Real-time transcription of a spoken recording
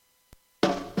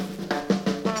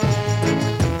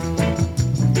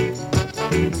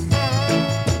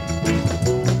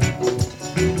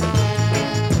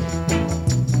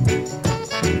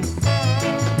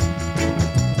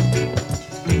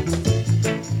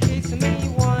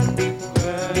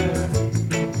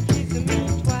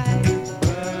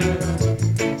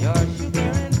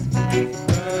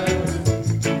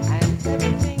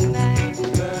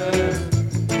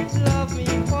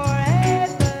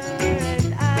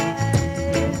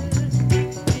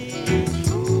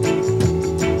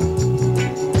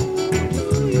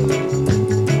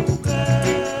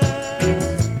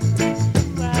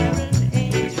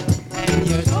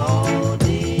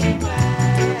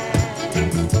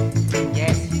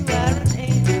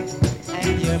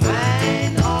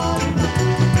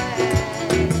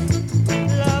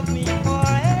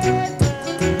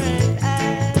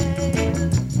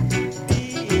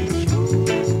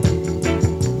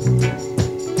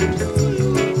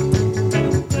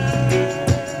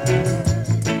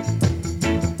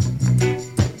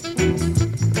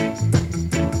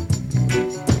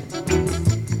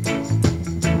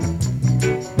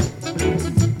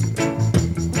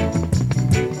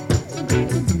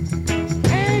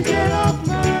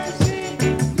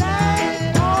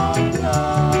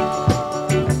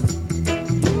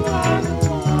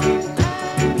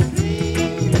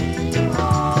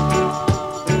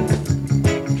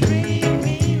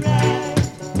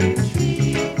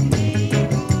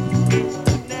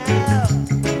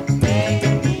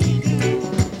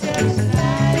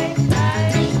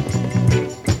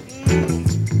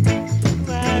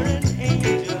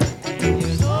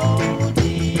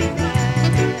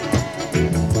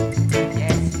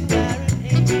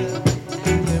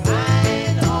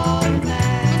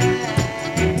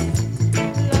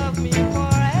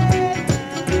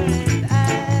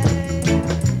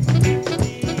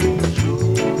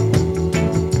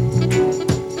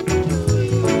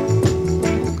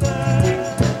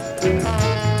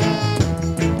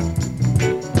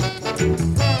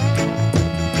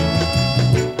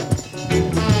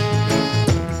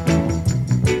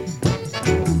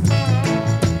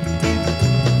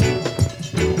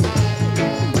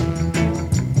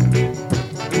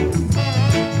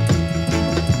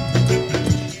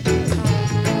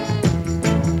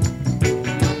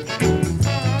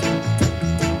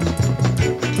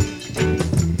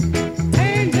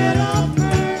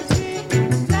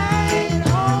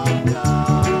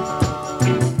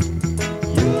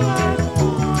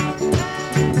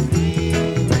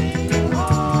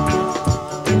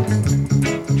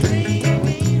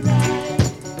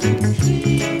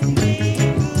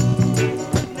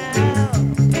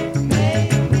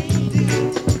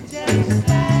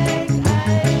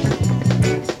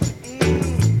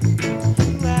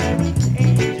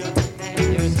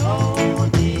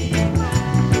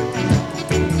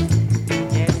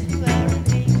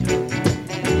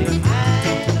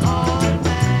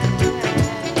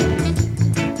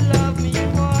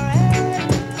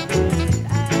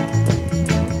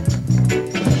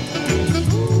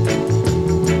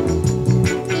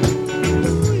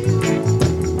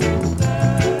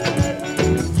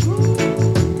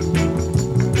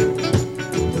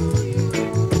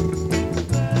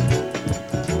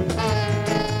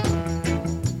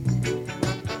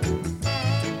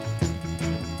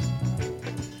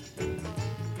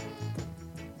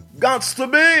Gots to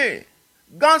be.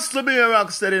 Gots to be a rock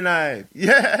steady night.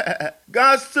 Yeah.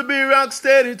 Gots to be rock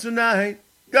steady tonight.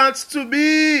 Gots to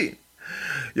be.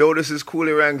 Yo, this is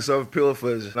Coolie Ranks of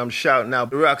Pilfers. I'm shouting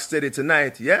out rock steady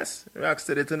tonight. Yes, rock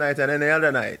steady tonight and any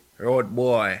other night. Road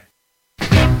boy.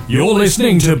 You're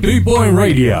listening to Boot Boy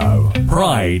Radio.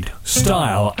 Pride,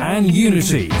 style, and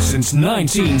unity since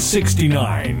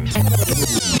 1969.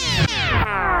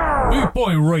 Boot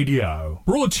Boy Radio,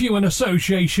 brought to you in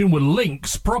association with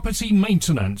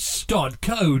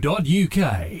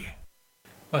linkspropertymaintenance.co.uk.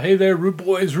 Well, hey there, Root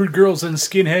Boys, Root Girls, and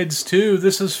Skinheads too.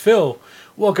 This is Phil.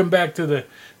 Welcome back to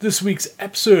this week's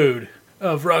episode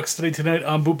of Rocksteady Tonight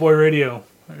on Boot Boy Radio.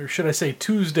 Or should I say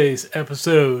Tuesday's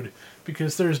episode,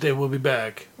 because Thursday we'll be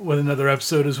back with another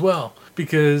episode as well.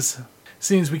 Because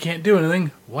since we can't do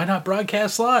anything, why not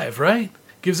broadcast live, right?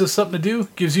 Gives us something to do,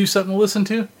 gives you something to listen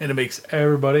to, and it makes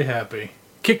everybody happy.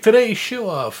 Kick today's show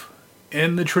off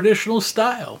in the traditional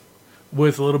style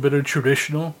with a little bit of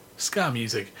traditional ska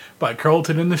music by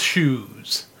Carlton and the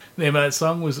Shoes. The name of that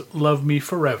song was Love Me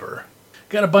Forever.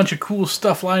 Got a bunch of cool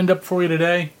stuff lined up for you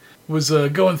today. Was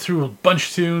going through a bunch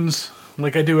of tunes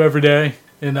like I do every day,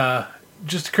 and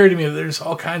just occurred to me that there's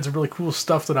all kinds of really cool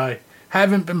stuff that I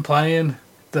haven't been playing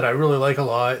that I really like a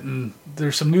lot, and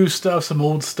there's some new stuff, some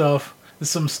old stuff. There's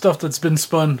some stuff that's been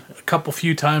spun a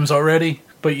few times already,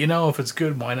 but you know, if it's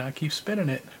good, why not keep spinning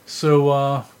it? So,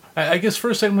 I guess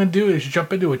first thing I'm going to do is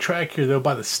jump into a track here, though,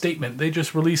 by The Statement. They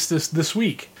just released this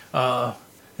week.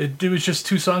 It was just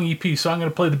 2-song EP, so I'm going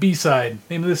to play the B-side.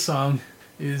 Name of this song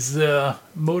is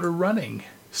Motor Running.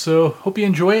 So, hope you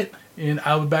enjoy it, and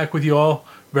I'll be back with you all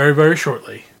very, very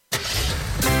shortly.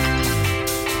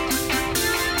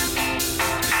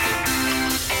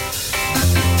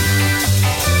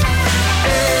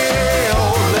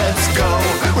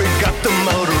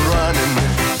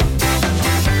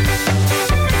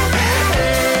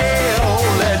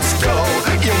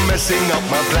 Messing up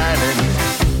my planning.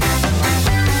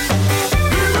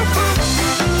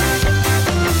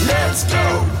 Let's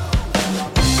go.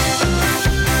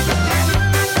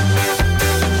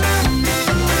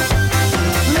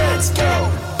 Let's go.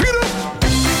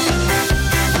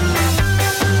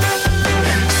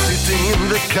 Sitting in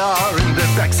the car in the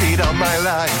backseat of my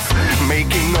life,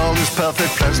 making all these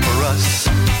perfect plans for us.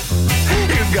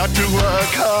 You've got to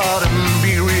work hard and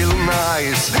be real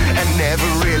nice and never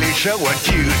really show what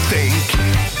you think.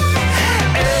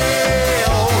 Hey,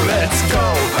 oh, let's go.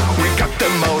 We got the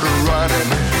motor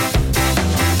running.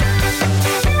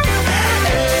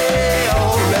 Hey,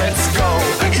 oh, let's go.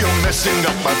 You're messing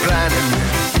up my planning.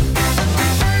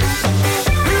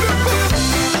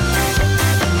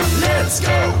 Let's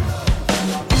go.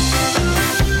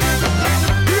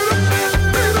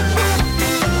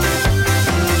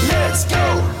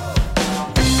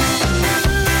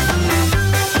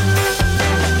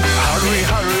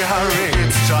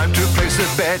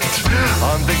 Bet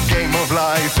on the game of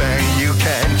life and you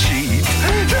can cheat.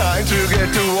 Time to get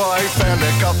a wife and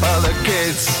a couple of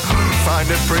kids.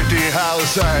 Find a pretty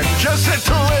house and just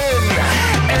settle in.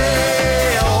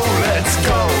 Hey, oh, let's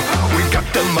go. We got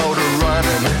the motor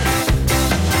running.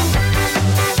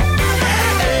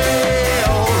 Hey,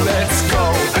 oh, let's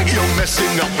go. You're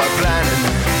messing up my planning.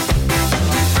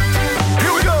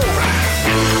 Here we go.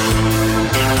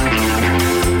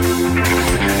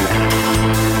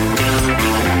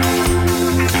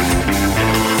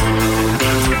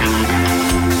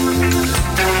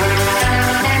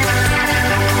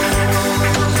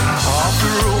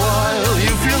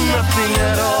 Nothing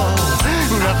at all.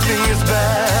 Nothing is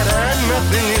bad and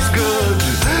nothing is good.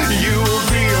 You will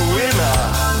be a winner,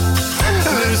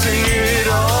 losing it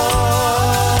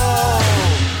all.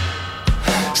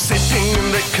 Sitting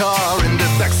in the car in the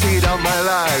backseat of my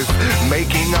life,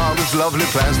 making all these lovely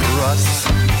plans for us.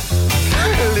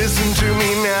 Listen to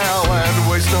me now and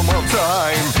waste no more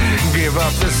time. Give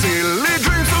up the silly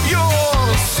dreams of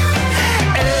yours.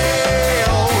 Hey,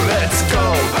 oh, let's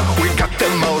go. We got the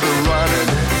motor running.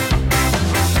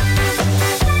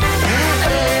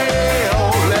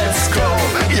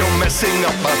 Messing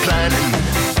up my planning.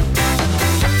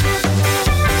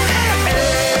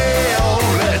 Hey, oh,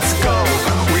 let's go.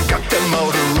 We got the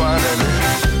motor running.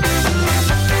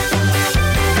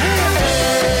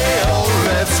 Hey, oh,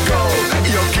 let's go.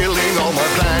 You're killing all my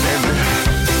planning.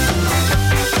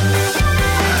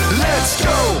 Let's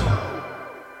go.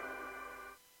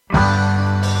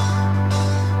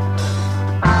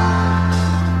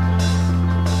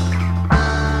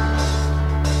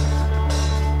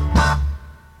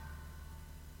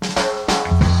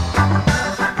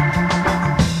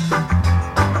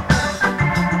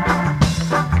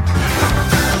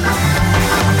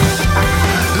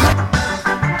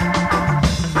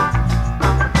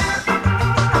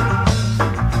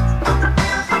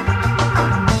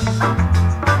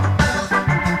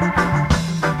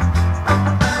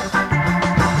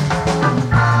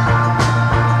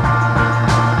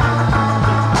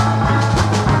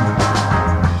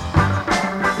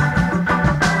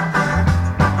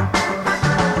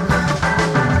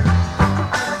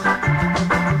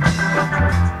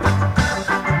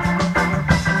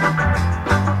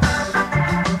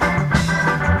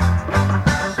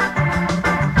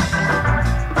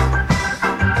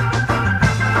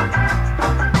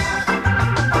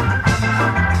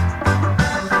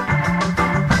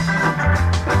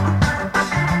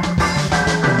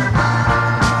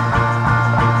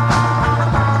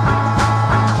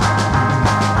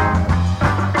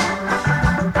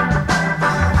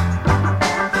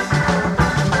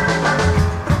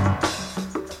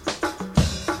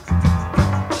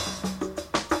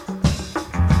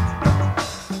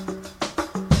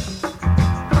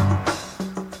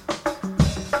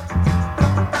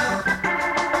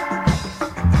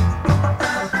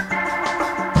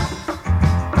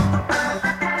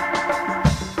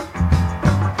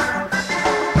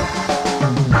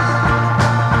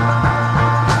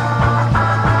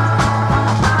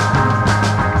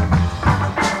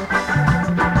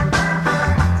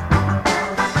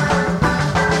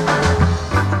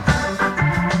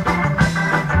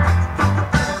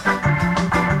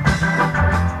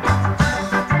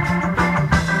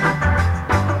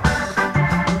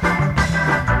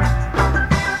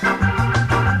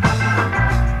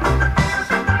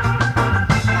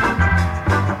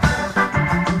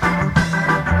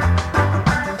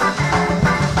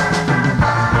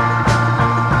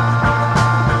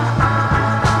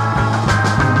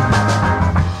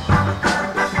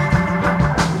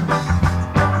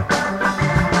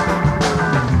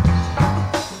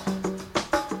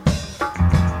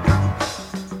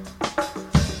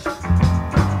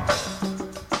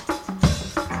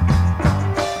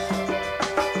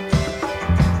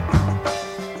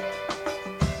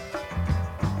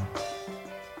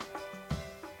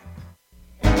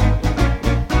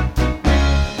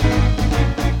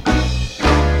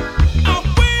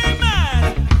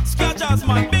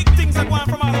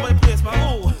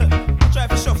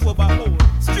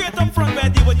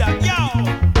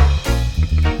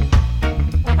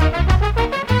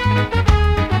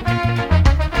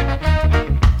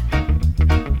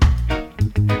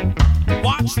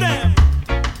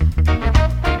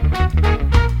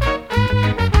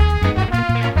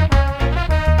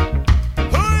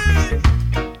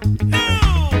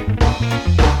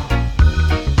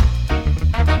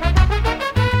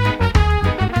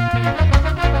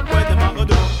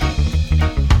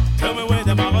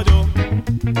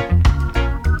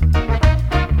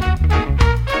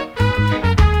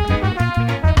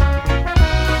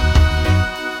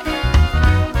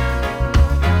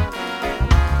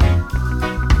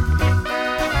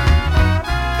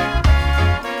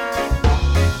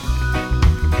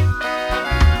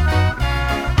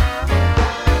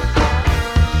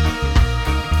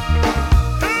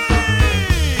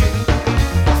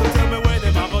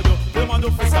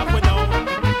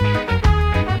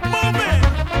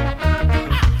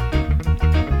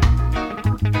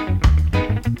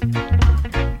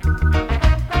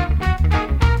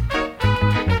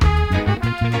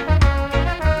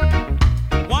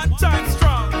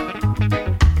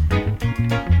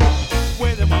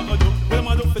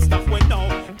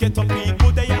 Get up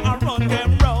people they are run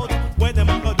them road. Where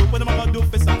them a go do? Where them a go do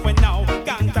for stuff when now?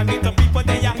 Gang time get up people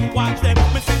they are watch them.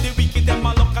 Me see the wicked them a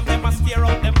look and them a stare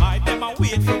out them eye. Them a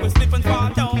wait for we slip and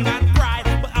fall down and cry.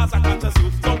 But as a conscious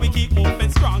youth, so we keep moving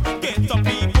strong. Get up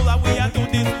people and we are do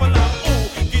this for long.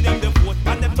 Oh, give them the vote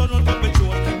and them turn on to the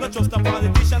joke. Not just the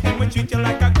politicians, them we treat you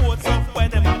like a goat. So where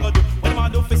them a go do? Where them a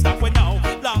do for stuff when now?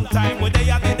 Long time where they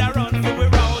are did a run for we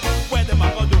road. Where them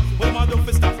a go do? Where them a do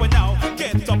for stuff when now?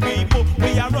 Get up people,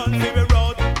 we are run for we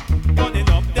road. Running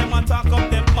up them and talk up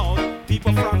them mouth.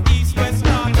 People from east, west,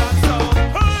 north and south.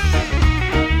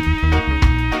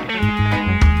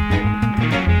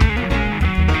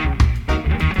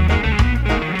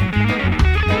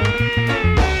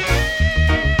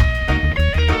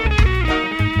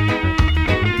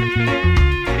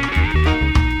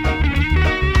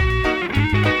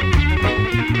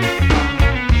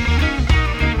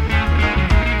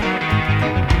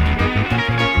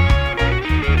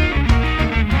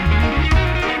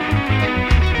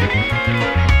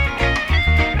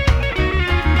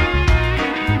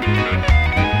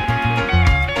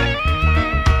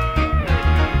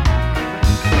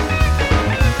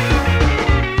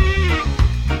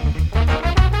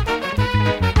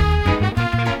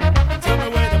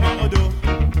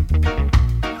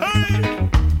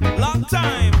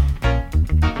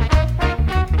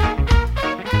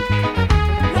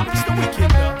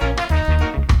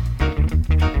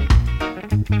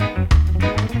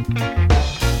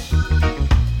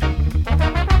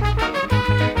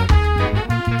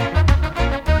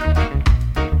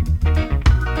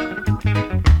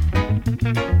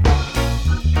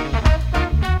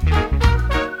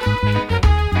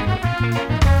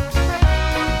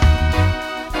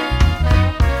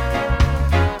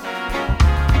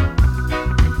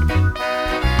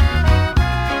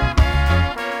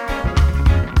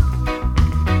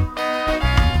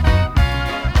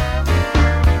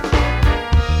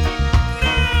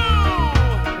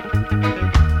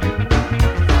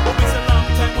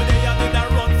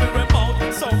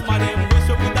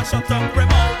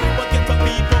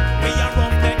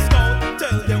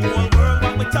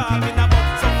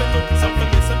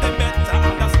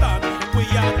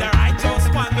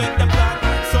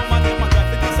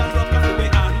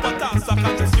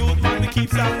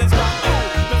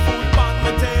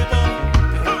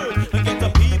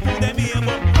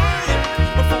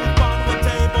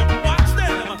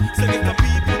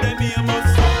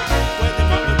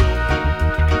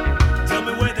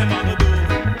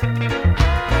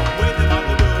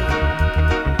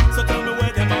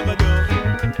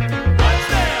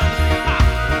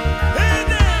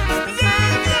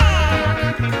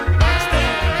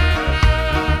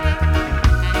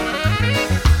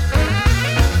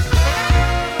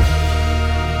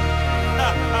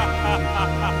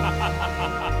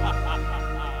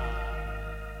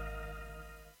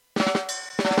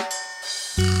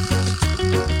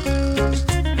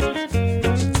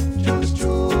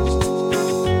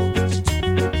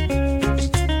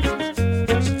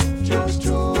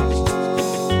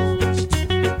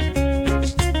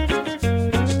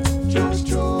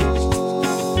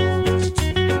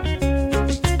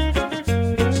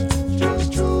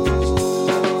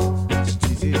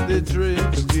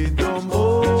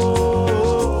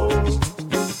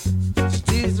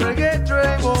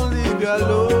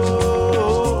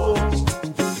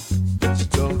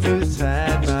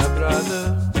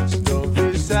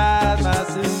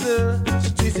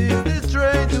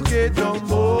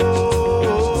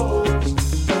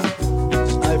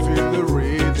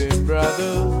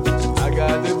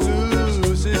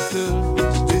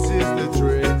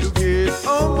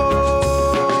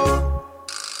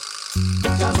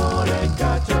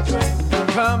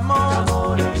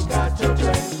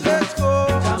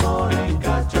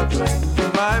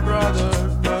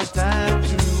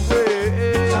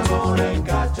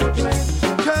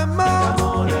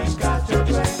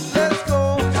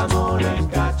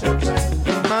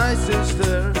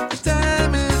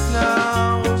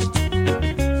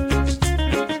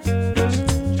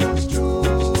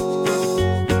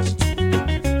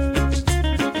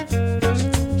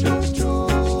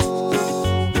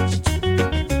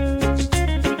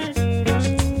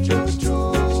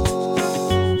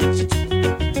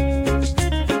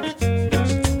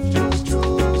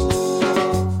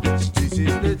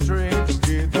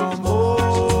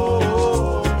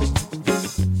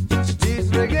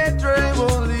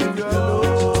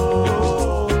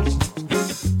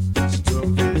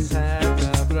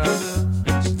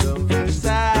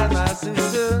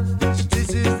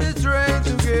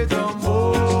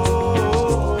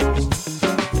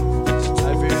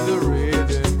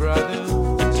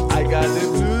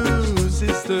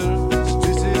 sister,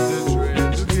 this is the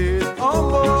train to get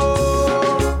on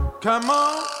board. Come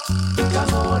on.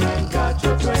 Come on and catch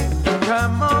your train.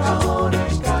 Come on. Come on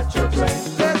and catch your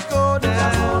train. Let's go Come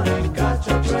down. on and catch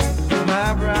your train.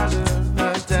 My brother,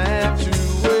 no time to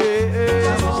wait.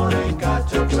 Come on and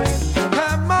catch your train.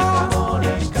 Come on. Come on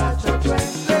and catch your train.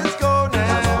 Let's go Come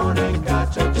now. on and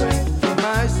catch your train.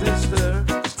 My sister,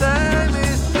 time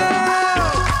is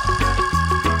now.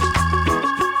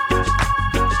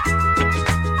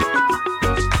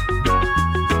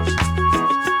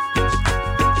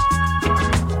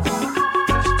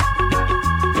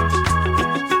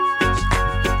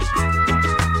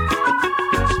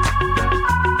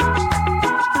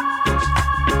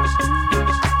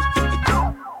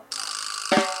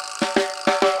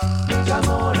 Come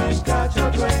on and catch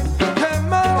your train.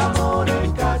 Come on. Come on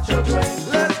and catch your train.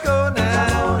 Let's go Come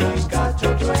now. on and catch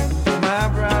your train. My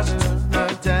brother, no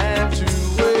time to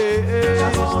wait.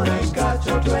 Come on and catch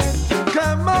your train. Come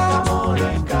Come on. on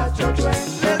and catch your train.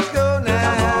 Let's go Come on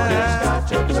and now.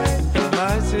 catch your train.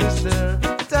 My sister,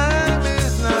 time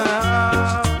is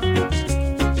now.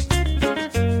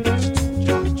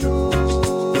 Choo-choo.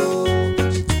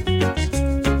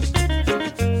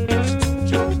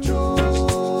 Choo-choo.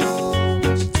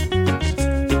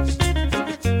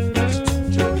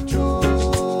 Choo-choo.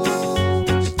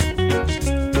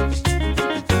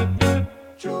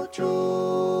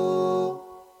 Choo-choo.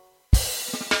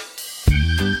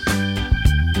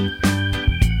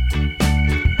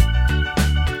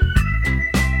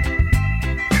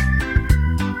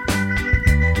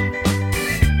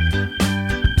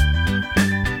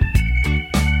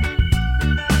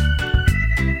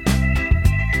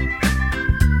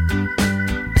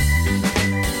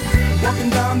 Walking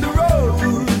down the road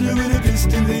with a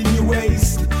pistol in your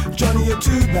waist. Johnny, you're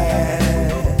too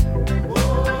bad.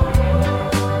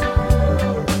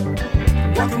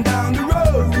 Walking down the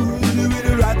road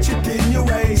with a ratchet in your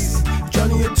waist.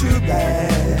 Johnny, you're too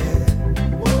bad.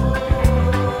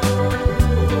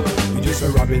 You're just a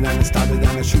robbing and a stabbing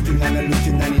and a shooting and a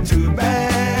looting and you're too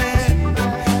bad.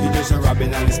 You're just a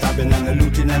robbing and a stabbing and a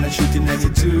looting and a shooting and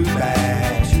you're too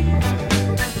bad.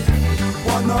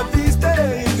 One of these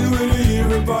days you will hear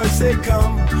a voice say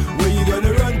come, where you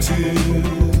gonna run to?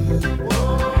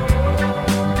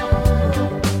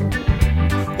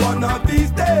 One of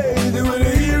these days you will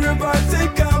hear a voice say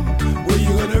come, where you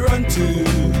gonna run to?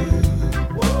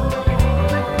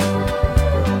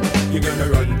 You're gonna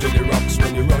run to the rocks.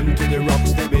 When you run to the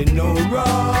rocks there be no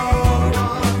wrong.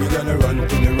 You're gonna run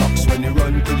to the rocks. When you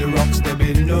run to the rocks there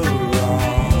be no wrong.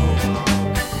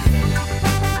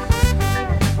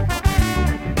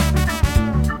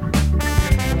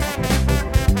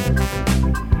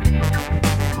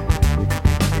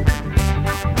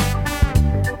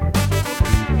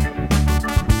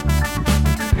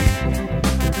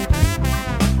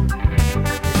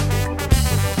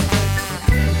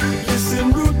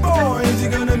 Listen, rude boys,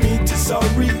 you're gonna meet a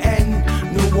sorry end.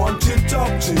 No one to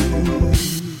talk to.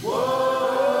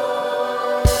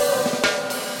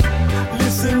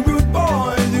 Listen, rude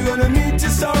boys, you're gonna meet a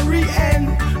sorry end.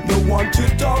 No one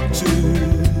to talk to.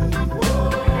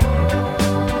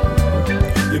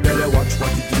 You better watch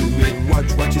what you're doing,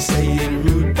 watch what you're saying,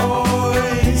 rude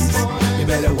boys. You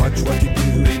better watch what you're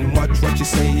doing, watch what you're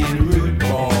saying, rude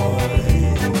boys.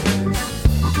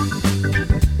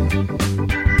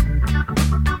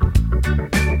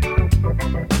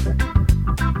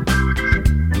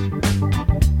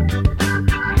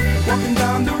 Walking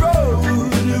down the road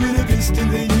with a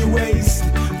pistol in your waist.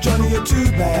 Johnny, you're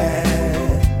too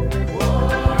bad.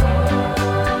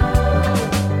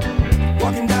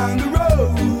 Walking down the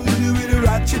road with a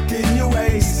ratchet in your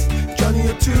waist. Johnny,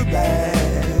 you're too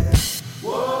bad.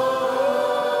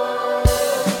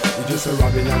 You're just a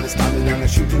robbing and a stabbing and a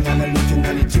shooting and a looting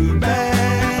and you're too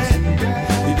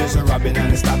bad. You're just a robbing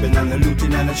and a stabbing and a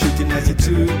looting and a shooting and you're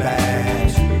too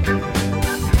bad.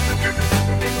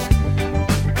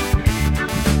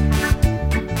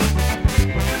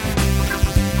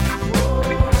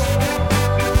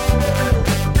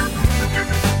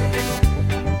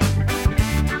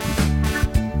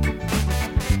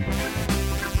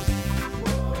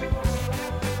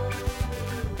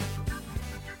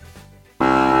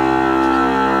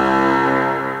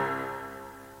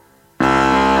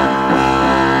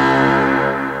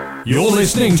 You're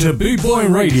listening to Boot Boy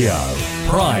Radio.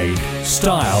 Pride,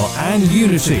 style, and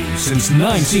unity since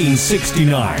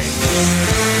 1969.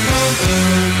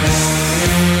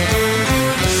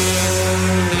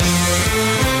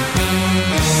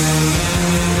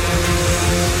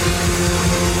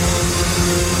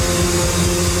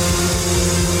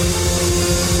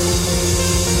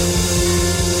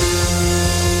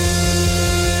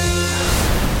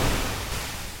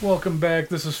 welcome back.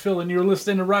 This is Phil, and you're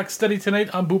listening to Rock Steady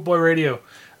Tonight on Bootboy Radio.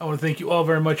 I want to thank you all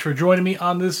very much for joining me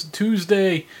on this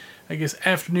Tuesday, I guess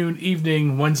afternoon,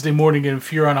 evening, Wednesday morning, and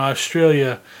if you're on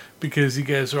Australia, because you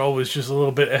guys are always just a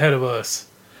little bit ahead of us.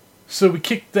 So we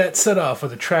kicked that set off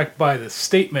with a track by The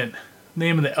Statement.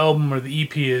 Name of the album or the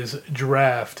EP is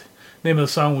Draft. Name of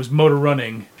the song was Motor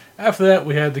Running. After that,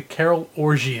 we had the Carol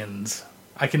Orgians.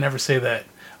 I can never say that.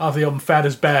 Off the album Fat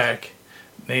Is Back.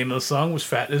 Name of the song was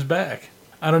Fat Is Back.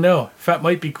 I don't know. Fat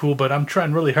might be cool, but I'm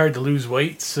trying really hard to lose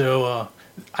weight, so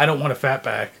I don't want a fat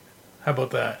back. How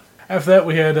about that? After that,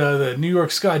 we had the New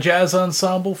York Ska Jazz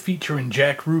Ensemble featuring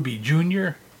Jack Ruby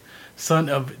Jr., son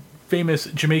of famous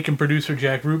Jamaican producer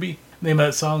Jack Ruby. Name of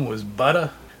that song was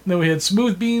Butter. And then we had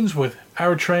Smooth Beans with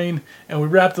Our Train, and we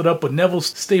wrapped it up with Neville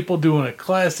Staple doing a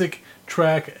classic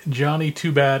track, Johnny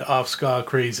Too Bad off Ska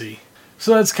Crazy.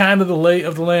 So that's kind of the lay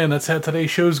of the land. That's how today's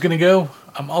show's going to go.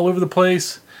 I'm all over the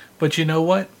place. But you know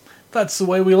what? That's the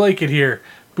way we like it here,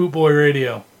 Bootboy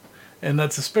Radio. And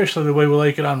that's especially the way we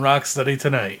like it on Rocksteady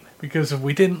Tonight. Because if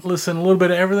we didn't listen a little bit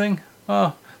of everything,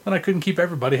 then I couldn't keep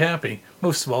everybody happy.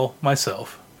 Most of all,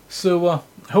 myself. So,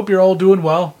 hope you're all doing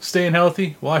well, staying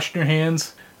healthy, washing your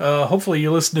hands. Hopefully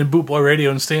you're listening to Bootboy Radio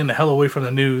and staying the hell away from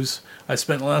the news. I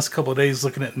spent the last couple of days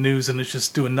looking at the news and it's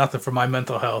just doing nothing for my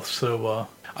mental health. So,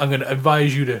 I'm going to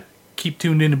advise you to keep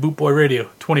tuned in to Bootboy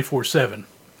Radio 24/7.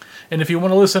 And if you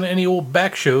want to listen to any old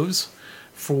back shows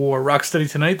for Rocksteady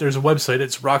Tonight, there's a website.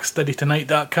 It's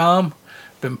rocksteadytonight.com.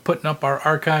 Been putting up our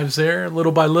archives there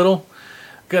little by little.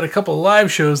 Got a couple of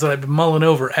live shows that I've been mulling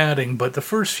over adding, but the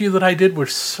first few that I did were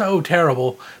so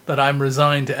terrible that I'm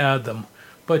resigned to add them.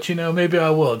 But, you know, maybe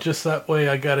I will. Just that way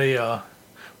I got a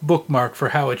bookmark for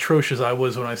how atrocious I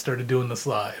was when I started doing this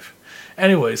live.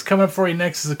 Anyways, coming up for you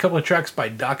next is a couple of tracks by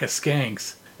Daka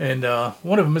Skanks. And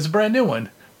one of them is a brand new one.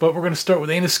 But we're going to start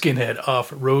with Ain't a Skinhead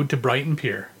off Road to Brighton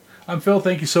Pier. I'm Phil.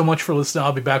 Thank you so much for listening.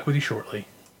 I'll be back with you shortly.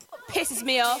 Pisses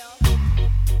me off.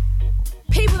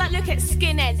 People that look at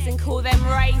skinheads and call them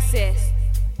racist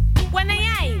when they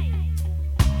ain't.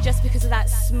 Just because of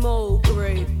that small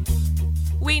group.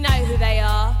 We know who they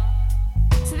are.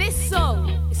 So this song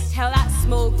is to tell that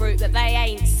small group that they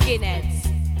ain't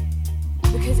skinheads.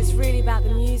 Because it's really about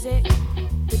the music,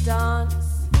 the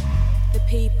dance, the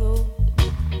people,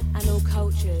 and all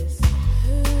cultures.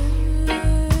 Ooh,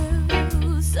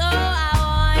 so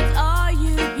I want all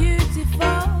you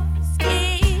beautiful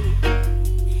skinheads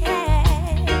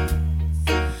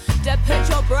to put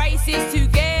your braces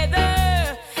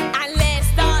together and let's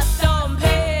start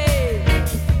stomping.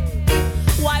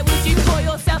 Why would you call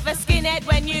yourself a skinhead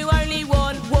when you only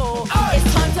want war?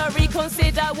 It's time to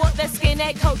reconsider what the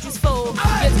skinhead culture's for.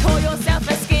 You call yourself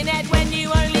a skinhead when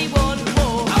you only want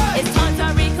war. It's time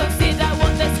to reconsider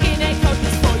what the skinhead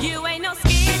culture's for. You ain't no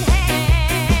skinhead.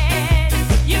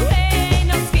 You ain't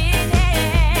no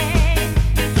skinhead.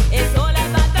 It's all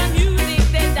about the music,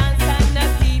 the dance and the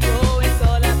people. It's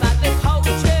all about the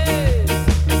culture.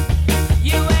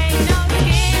 You ain't no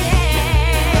skinhead.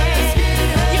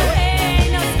 You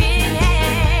ain't no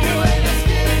skinhead.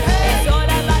 It's all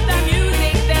about the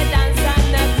music, the dance and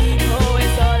the people.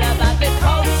 It's all about the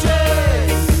culture.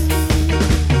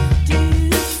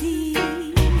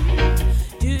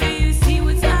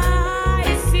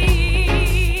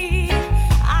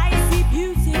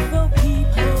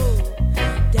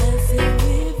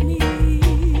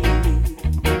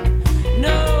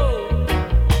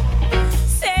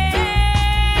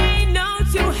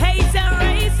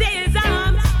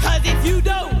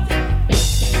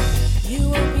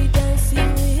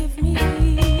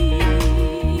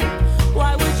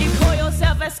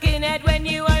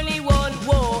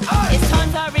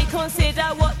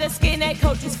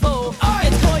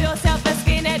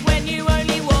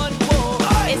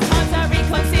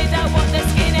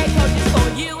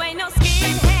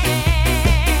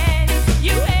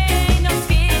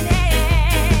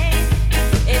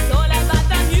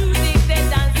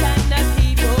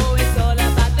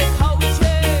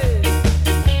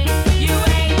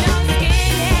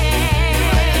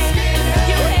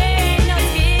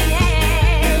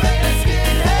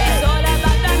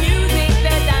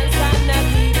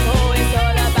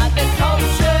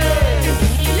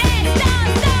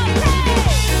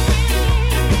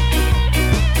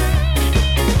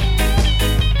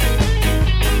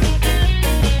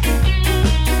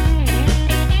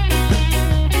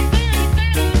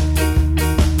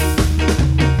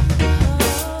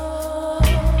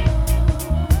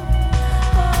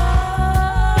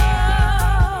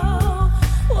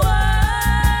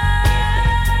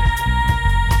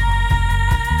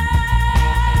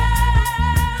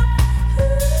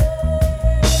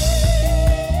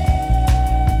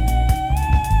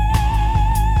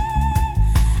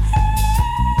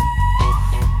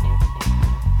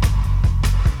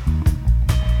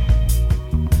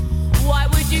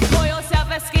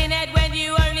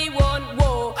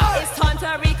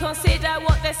 reconsider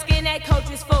what the skinhead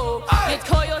culture's for. You'd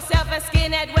call yourself a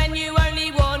skinhead when you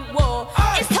only want war.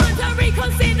 It's time to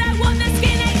reconsider what the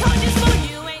skinhead culture's for.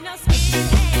 You ain't no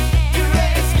skinhead. You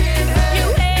ain't skinhead. You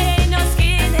ain't no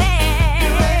skinhead.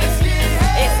 You ain't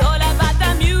skinhead. It's all about the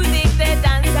music, the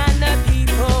dance and the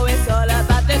people. It's all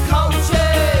about the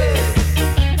culture.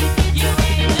 You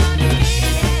ain't no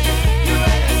skinhead.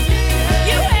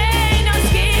 You ain't no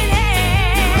skinhead.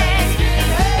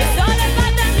 It's all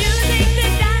about the music, the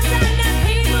dance and the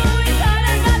people. It's all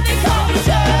about the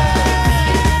culture.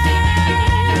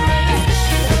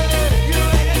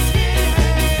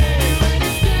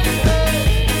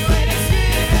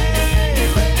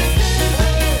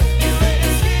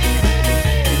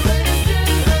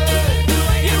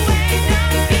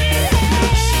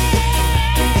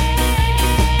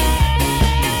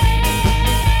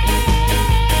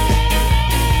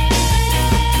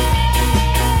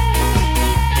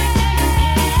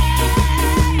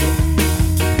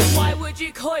 Why would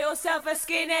you call yourself a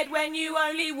skinhead when you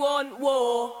only want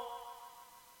war?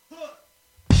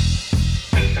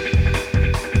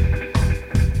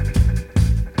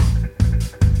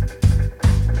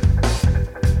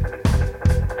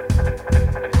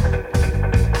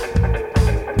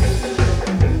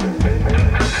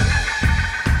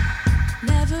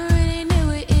 Never really knew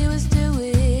what he was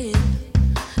doing,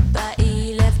 but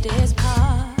he left his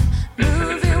path,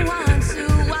 moving one to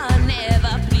one,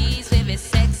 never pleased with his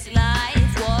sex life.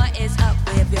 What is up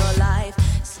with your life?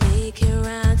 Sneaking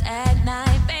around at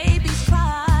night, babies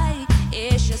cry.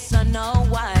 It's your son, no,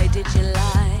 why did you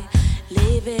lie?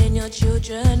 Leaving your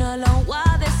children alone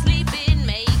while they're sleeping,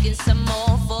 making some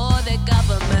more for the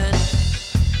government.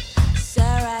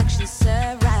 Sir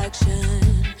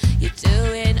action, you're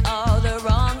doing all the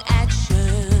wrong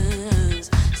actions.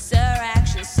 Sir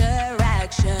action, sir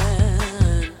action.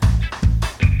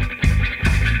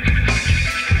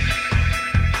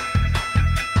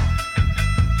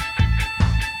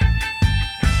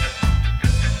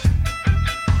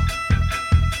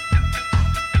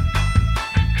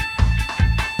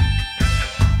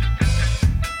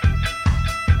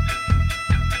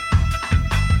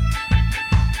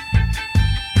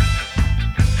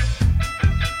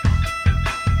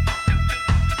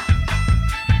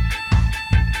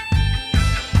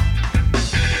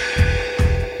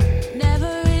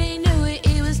 Never really knew what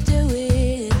he was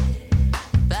doing,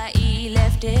 but he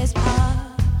left his path,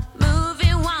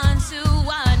 moving one to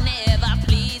one, never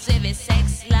pleased with his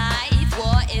sex life.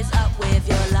 What is up with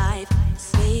your life?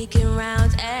 Sneaking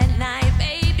around at night,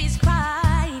 babies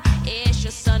cry. It's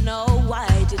your son, oh, why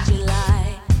did you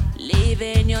lie?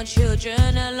 Leaving your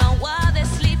children alone while they're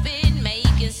sleeping,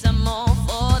 making some more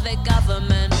for the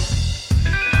government.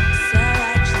 Sir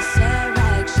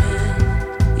action,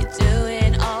 you're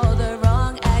doing all the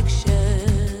wrong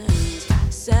actions.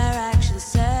 Sir action,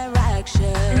 sir action.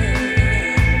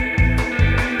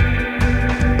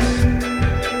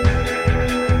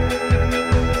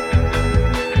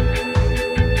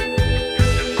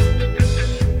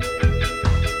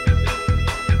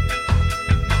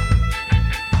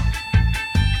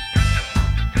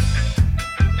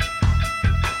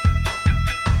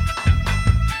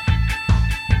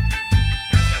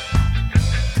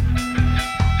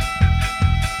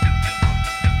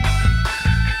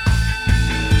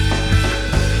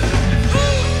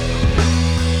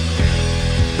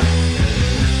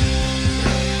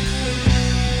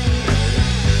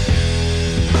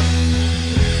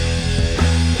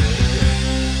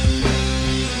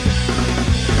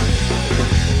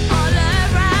 All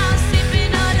around,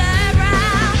 sleeping all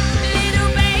around,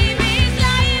 little babies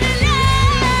lying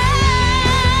alone.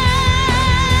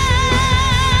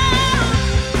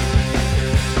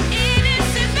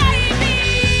 Innocent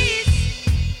babies.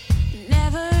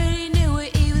 Never really knew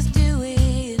what he was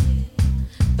doing,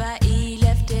 but he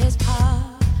left his path,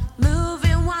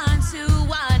 moving one to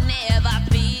one, never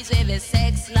pleased with his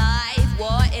sex life.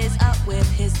 What is up with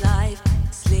his life?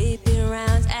 Sleeping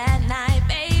around at night,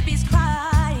 babies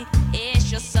cry. It's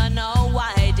your son, oh,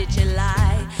 why did you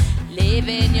lie?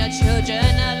 Leaving your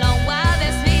children alone while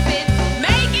they're sleeping,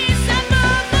 making some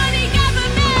more for the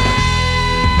government.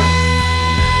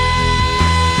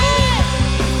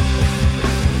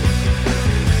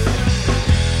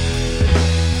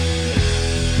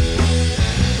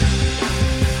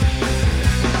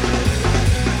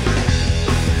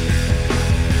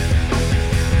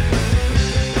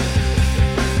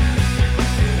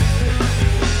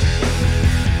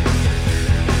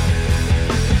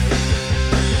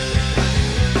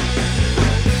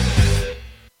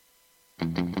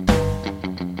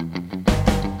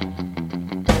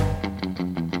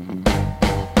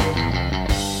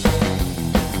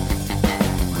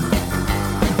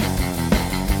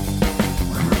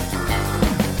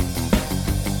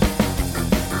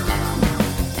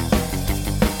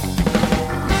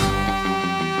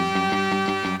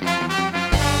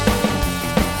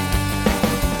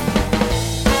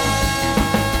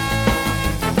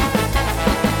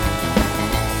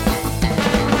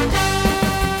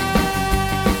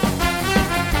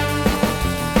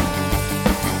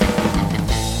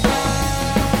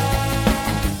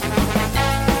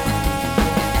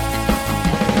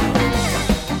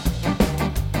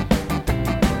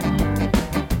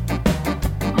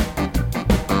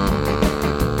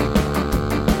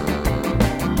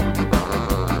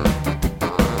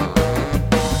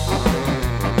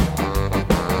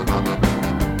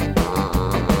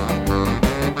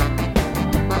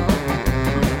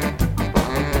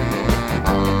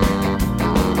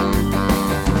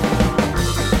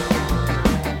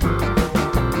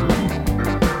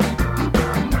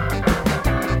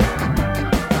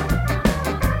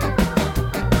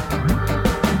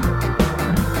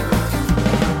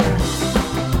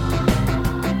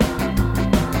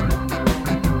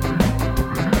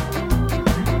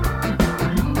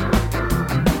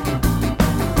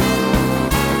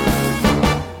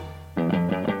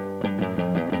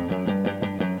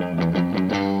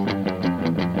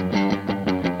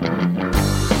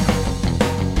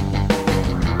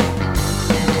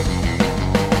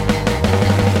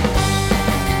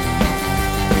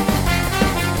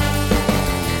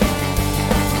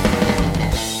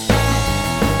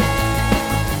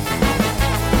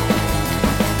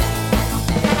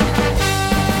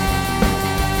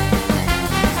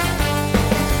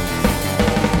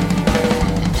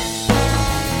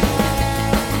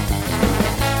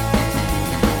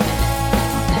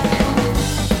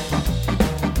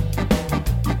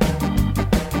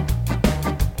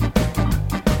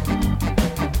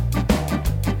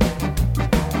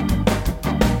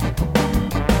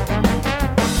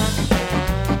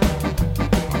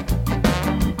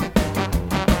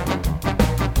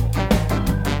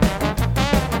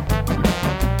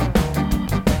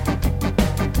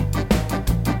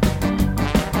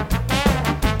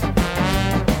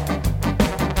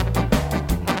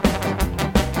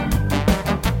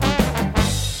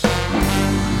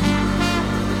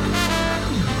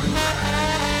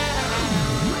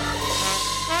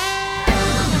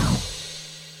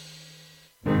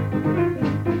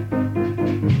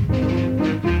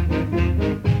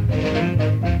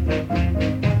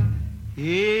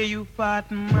 fat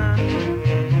man,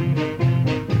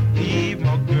 leave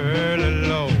my girl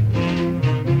alone.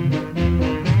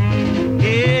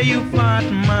 Hey, you fat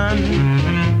man,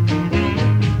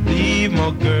 leave my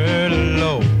girl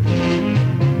alone.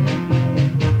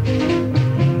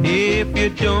 If you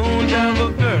don't have a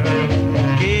girl,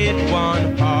 get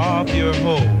one off your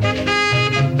hoe.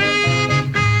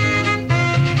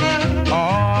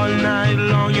 All night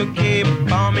long you keep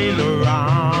bumming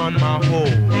around my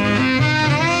hole.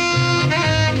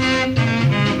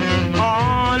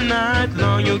 All night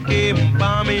long you keep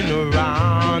bumming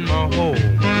around my hole.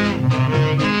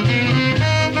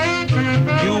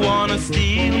 You wanna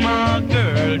steal my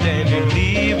girl, then you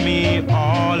leave me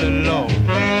all alone.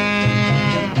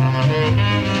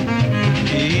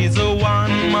 She's a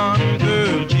one-man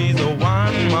girl, she's a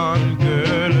one-man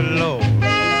girl alone.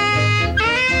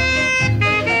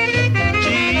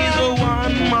 She's a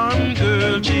one-man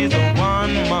girl, she's a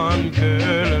one-man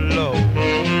girl alone.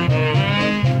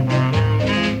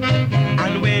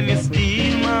 And when you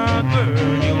steal my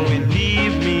girl, you will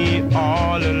leave me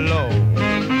all alone.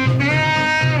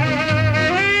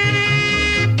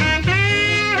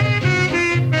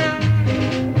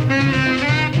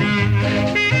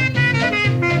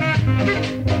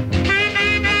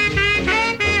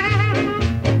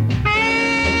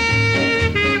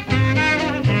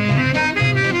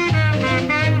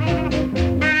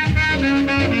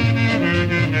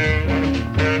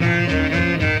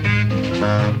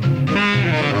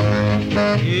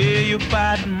 Yeah, you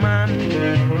bad man,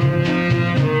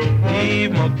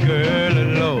 leave my girl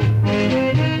alone.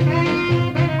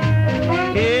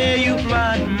 Yeah, you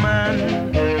bad man,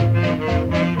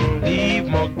 leave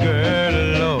my girl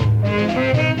alone.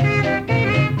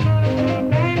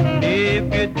 If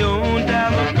you don't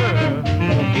have a girl,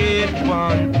 get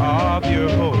one off your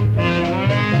hoe.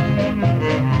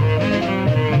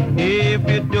 If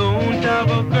you don't have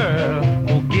a girl,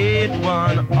 get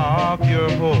one off your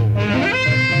hoe.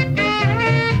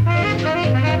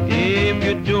 If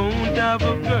you don't have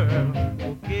a girl,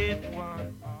 get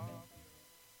one off.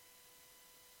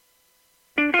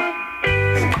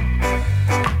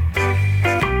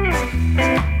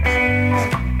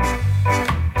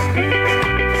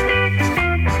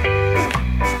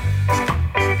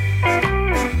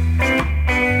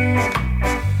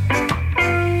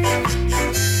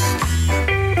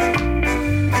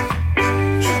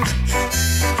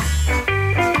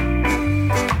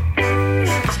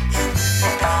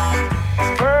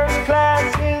 First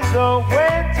class is the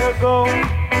way to go.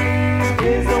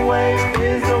 Is the way,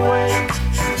 is the way.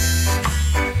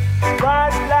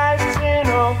 Bright lights in a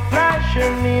flash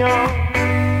of neon.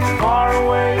 Far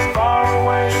away, far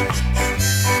away.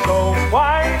 So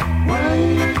why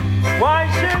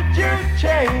should you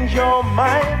change your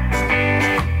mind?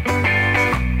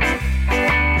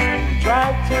 Try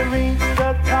to reach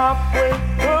the top with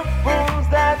the fools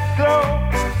that glow.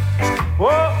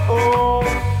 Whoa,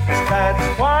 that's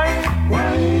why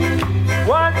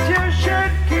what you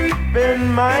should keep in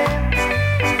mind.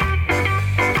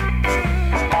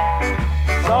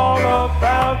 It's all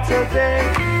about today,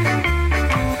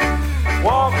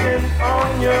 walking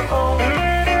on your own.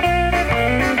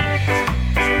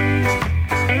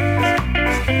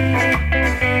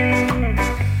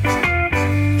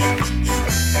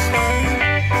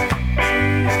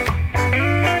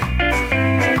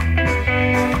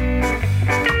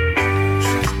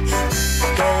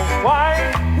 So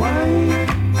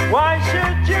why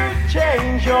should you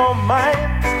change your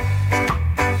mind?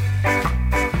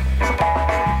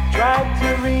 Try to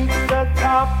reach the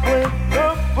top with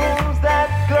the fools that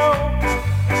glow.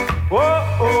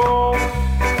 Whoa,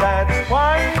 that's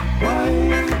why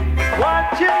what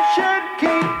you should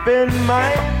keep in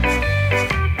mind.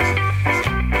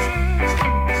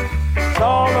 It's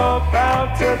all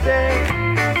about today,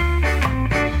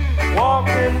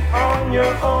 walking on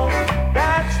your own.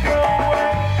 That's the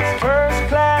way. First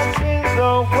class is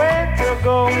the way to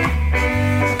go.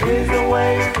 Is the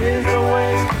way, is the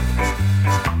way.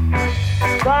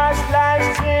 Bright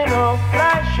lights in a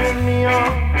flash of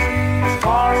neon.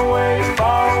 Far away,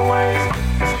 far away.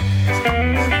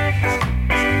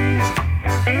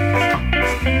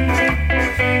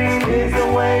 Is the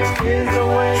way, is the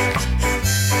way.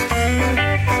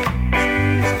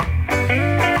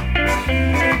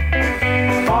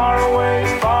 Far away,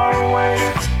 far away.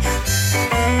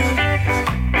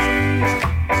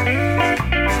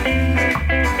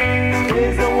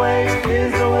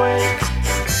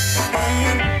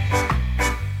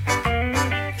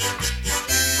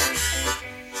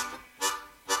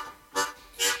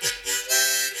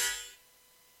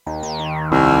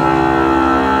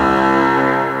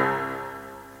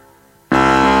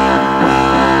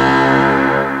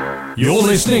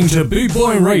 listening to Boot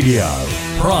Boy Radio.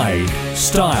 Pride,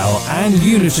 style, and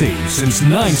unity since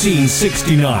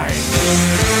 1969.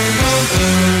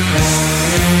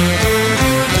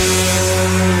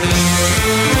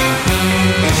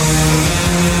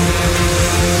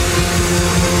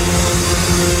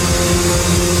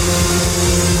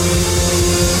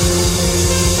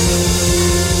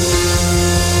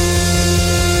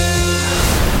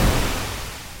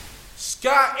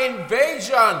 Ska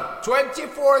Invasion,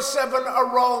 24/7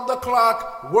 around the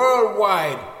clock,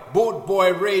 worldwide. Boot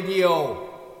Boy Radio.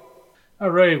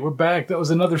 Alright, we're back. That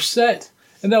was another set.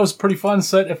 And that was a pretty fun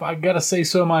set, if I gotta say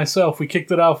so myself. We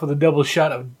kicked it off with a double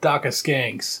shot of Daka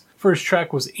Skanks. First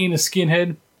track was Ain't a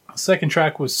Skinhead. Second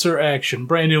track was Sir Action,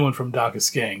 brand new one from Daka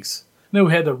Skanks. Then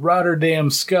we had the Rotterdam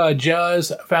Ska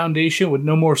Jazz Foundation with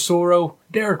No More Sorrow.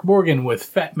 Derek Morgan with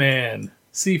Fat Man.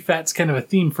 See, fat's kind of a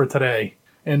theme for today.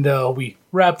 And we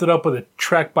wrapped it up with a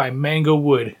track by Mango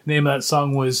Wood. The name of that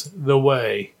song was The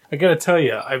Way. I gotta tell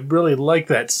you, I really like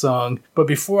that song, but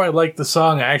before I liked the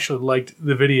song, I actually liked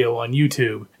the video on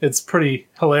YouTube. It's pretty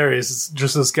hilarious. It's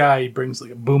just this guy, he brings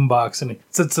like a boombox and he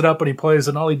sets it up and he plays,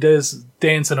 and all he does is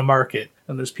dance in a market.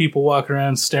 And there's people walking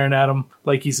around staring at him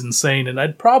like he's insane, and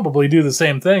I'd probably do the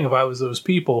same thing if I was those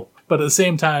people. But at the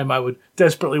same time, I would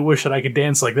desperately wish that I could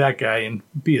dance like that guy and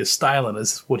be as styling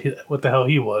as what the hell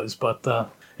he was. But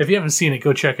if you haven't seen it,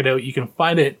 go check it out. You can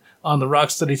find it on the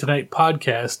Rocksteady Tonight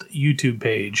podcast YouTube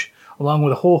page, along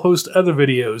with a whole host of other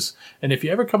videos. And if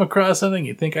you ever come across something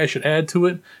you think I should add to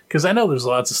it, because I know there's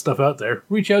lots of stuff out there,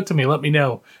 reach out to me, let me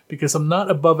know, because I'm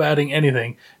not above adding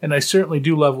anything, and I certainly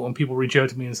do love it when people reach out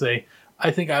to me and say,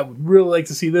 I think I would really like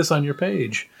to see this on your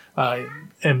page. I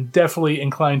am definitely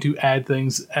inclined to add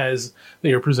things as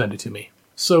they are presented to me.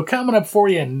 So coming up for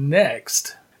you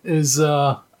next is,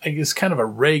 I guess, kind of a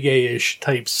reggae-ish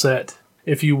type set,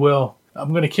 if you will.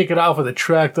 I'm going to kick it off with a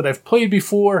track that I've played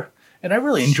before, and I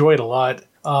really enjoyed a lot.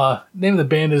 Name of the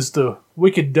band is the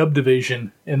Wicked Dub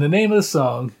Division, and the name of the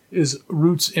song is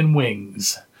Roots and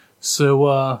Wings.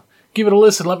 So give it a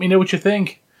listen, let me know what you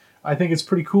think. I think it's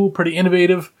pretty cool, pretty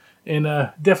innovative, and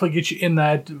definitely get you in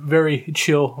that very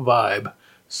chill vibe.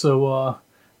 So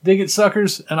dig it,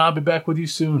 suckers, and I'll be back with you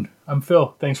soon. I'm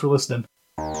Phil. Thanks for listening.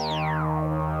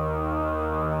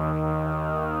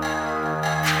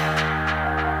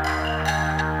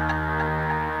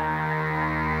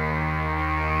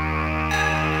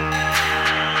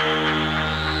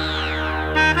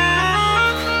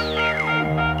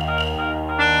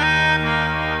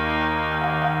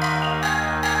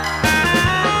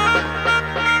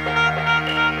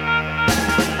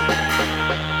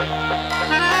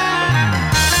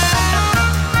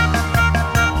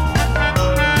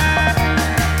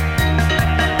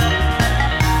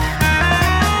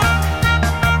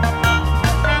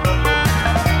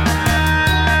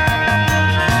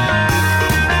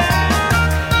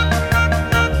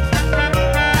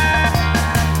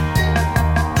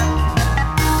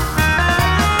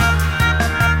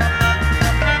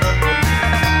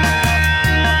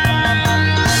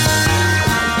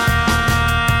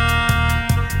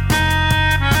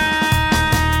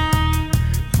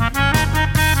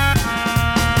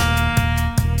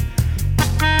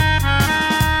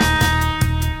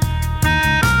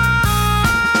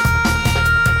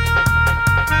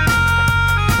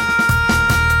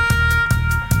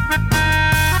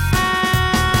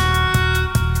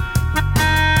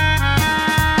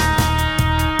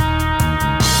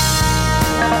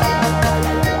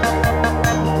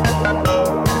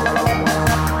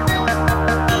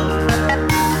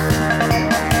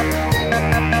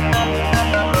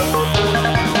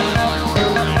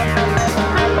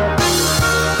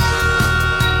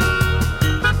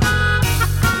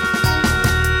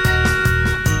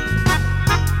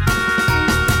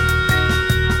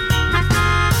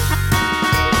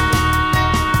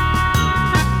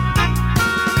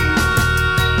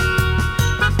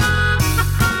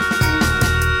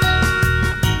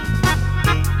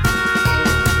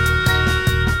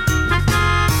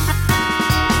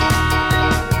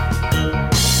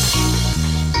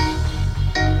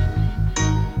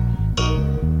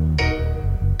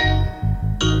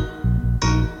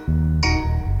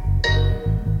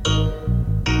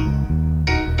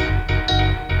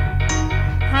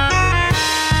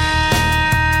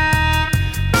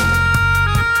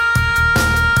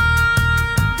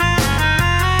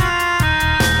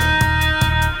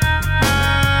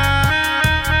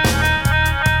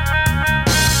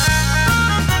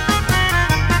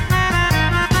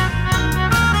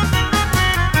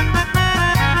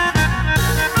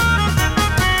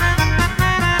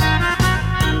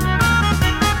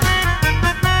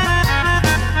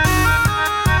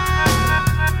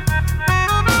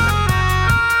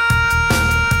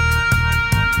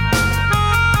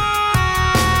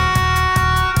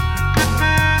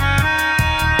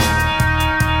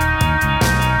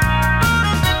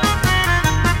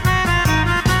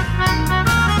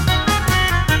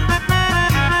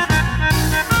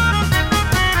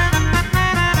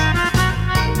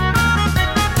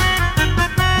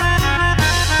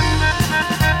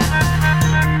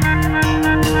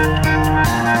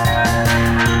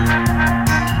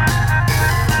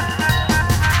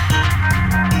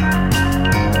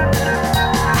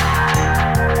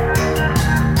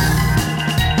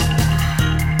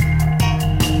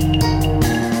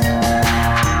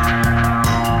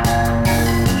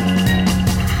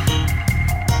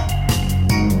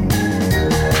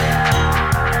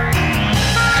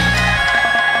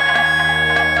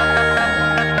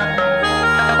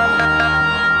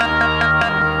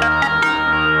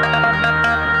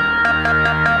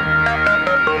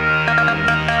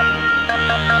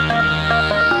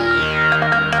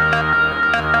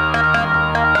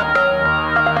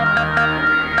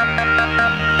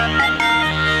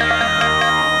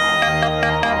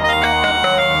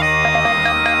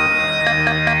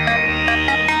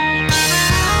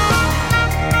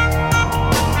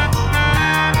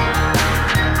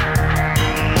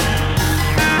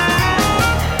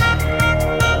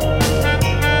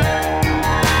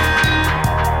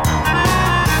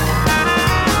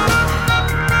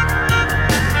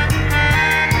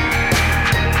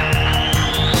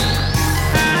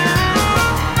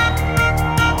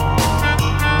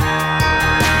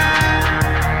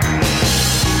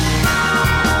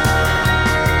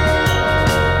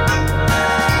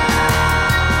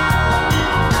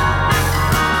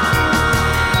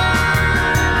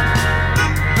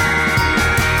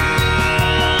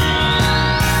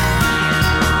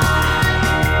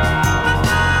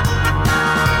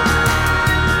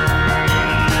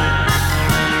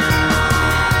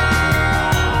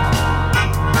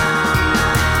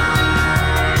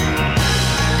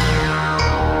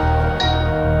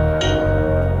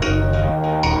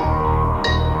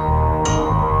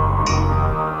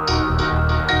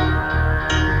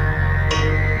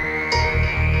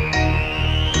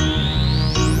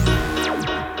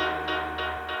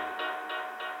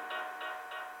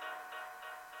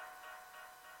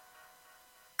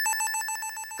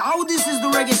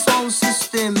 sound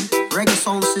system, reggae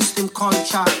sound system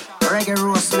culture, reggae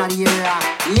roast in the area.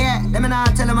 Yeah, let me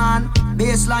not tell a man,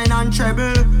 bassline and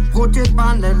treble, put it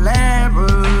on the level.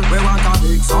 We want a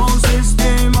big sound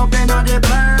system up in the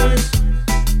place,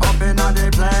 up in the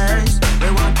place.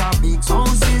 We want a big sound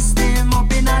system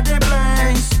up in the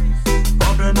place,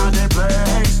 up in the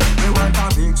place. We want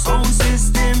a big sound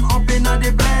system up in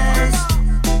the place,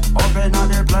 up in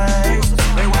the place.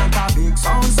 We want a big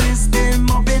sound system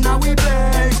up in our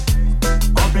place,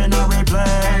 up in our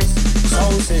place.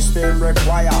 Sound system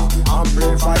require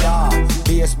amplifier,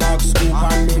 bass box, scoop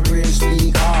and mid-range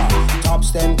speaker.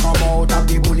 Tops them come out of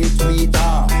the bullet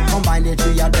tweeter. Combine the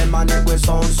three of them and it will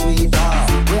sound sweeter.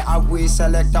 We have we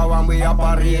selector and we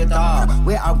operator.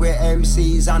 We have we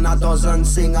MCs and a dozen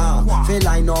singer. Feel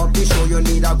line up the show, you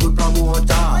need a good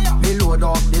promoter. We load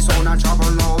up the sound and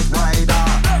travel out wider.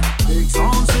 Big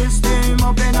sound system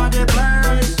up in the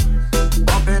place,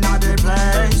 up in the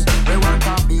place. We want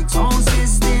a big sound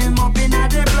system up in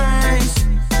the place,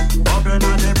 up in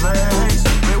the place.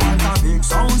 We want a big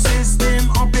sound system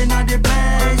up in the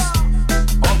place,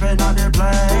 up in the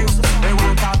place. We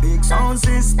want a big sound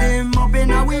system up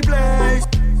in our place,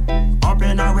 up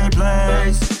in our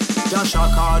place.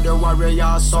 Joshua the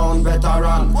warrior sound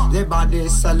veteran. The body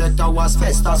selector was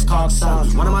Festus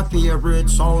Coxon. One of my favorite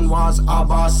sound was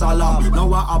Abba Salam.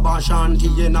 Now Abba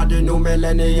Shanti in the new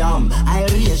millennium.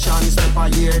 Iration step a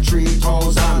year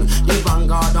 3000. The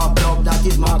vanguard of dub, that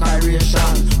is my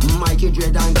iration. Mikey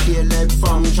Dread and Caleb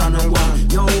from Channel 1.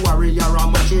 Young warrior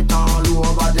a match it all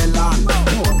over the land.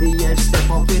 OBF step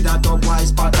up with a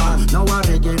dub-wise pattern. Now a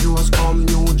reggae rose come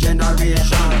new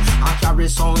generation. I carry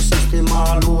sound system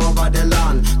all over the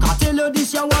land. Can't tell you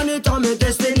this, you want it on my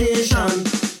destination.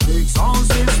 Big sound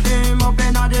system up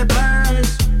in the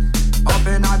place, up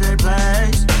in the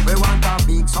place. We want a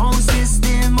big sound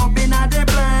system up in the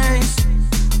place,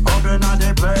 up in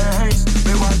the place.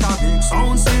 We want a big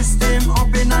sound system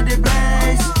up in the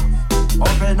place,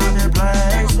 up in the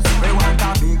place. We want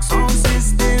a big sound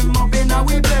system up in our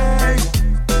place,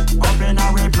 up in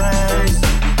our place.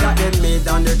 Got them mid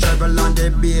on the treble and the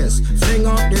bass. Fling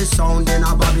up the sound in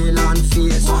a Babylon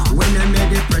face. When they make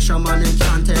the pressure, man, they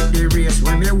can't take the race.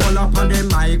 When we roll up on the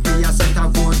mic, we a set a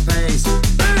good pace.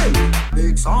 Hey!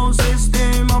 Big sound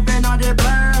system up in the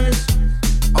place,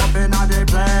 up in the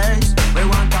place. We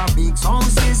want a big sound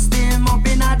system up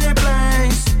in the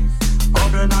place,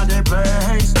 up in the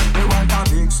place. We want a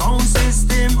big sound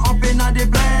system up in the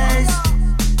place,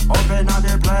 up in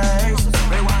the place.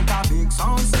 We want a big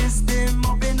sound system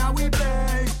up in our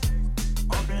place,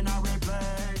 up in our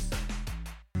place.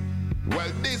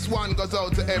 Well, this one goes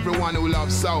out to everyone who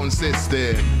loves sound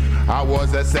system. I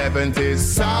was a 70s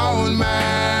sound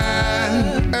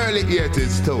man, early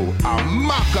 80s too, a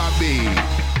Maccabee.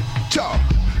 Chuck.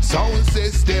 Sound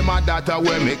system and that's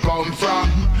where me come from.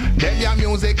 Then your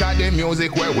music and the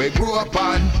music where we grew up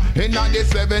on. In the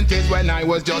 70s when I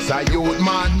was just a youth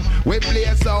man, we play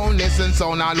sound, listen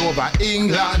sound all over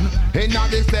England. In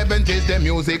the 70s the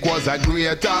music was a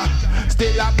greater.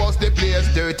 Still I bust the place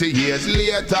 30 years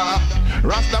later.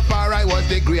 Rastafari was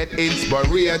the great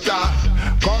inspirator.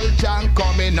 Culture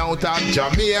coming out of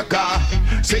Jamaica.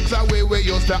 6 away we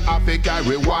used to have to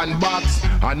carry one box.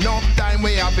 Enough time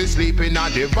we have to sleep in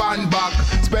the van back.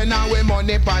 Spend our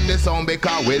money on the sound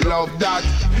because we love that.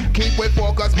 Keep we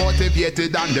focused,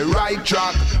 motivated on the right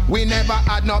track. We never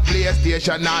had no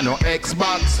PlayStation, no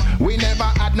Xbox. We never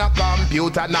had no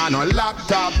computer, no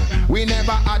laptop. We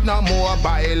never had no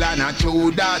mobile and a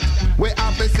true that. We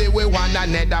have to say we want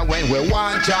another when we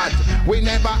want chat. We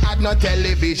never had no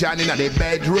television in the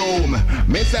bedroom.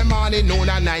 Me say morning, noon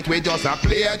and night we just a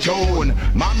play a tune.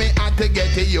 Mommy had to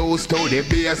get used to the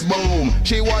bass boom.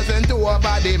 She wasn't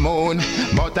over the moon,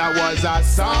 but I was a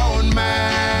sound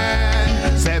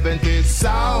man. 70s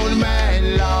sound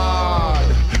man,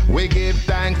 Lord. We give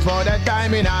thanks for the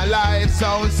time in our life.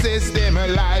 Sound system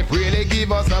in life really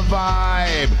give us a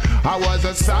vibe. I was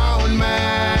a sound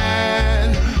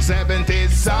man, 70s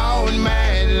sound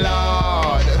man,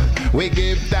 Lord. We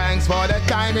give thanks for the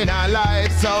time in our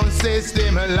life. Sound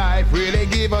system in life really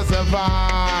give us a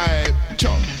vibe.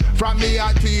 Chunk. From me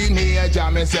a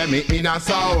teenager, me say me in a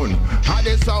sound. Had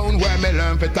the sound where me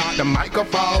learn to talk the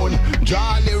microphone.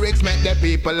 Draw lyrics, make the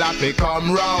people happy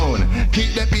come round.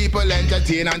 Keep the people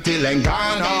entertained until they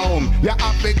gone home. You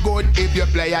happy good if you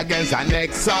play against a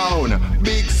next sound.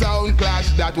 Big sound clash,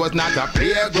 that was not a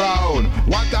playground.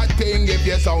 What a thing if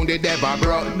your sound it ever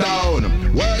broke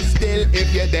down. Worse still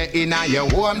if you're there in your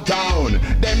hometown.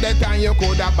 Then the time you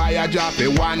coulda buy a drop for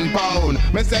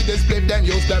 £1. Me say the split them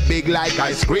used to big like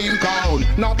ice cream bean count.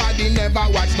 Nobody never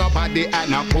watch nobody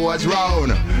and a pose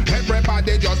round.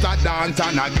 Everybody just a dance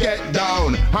and a get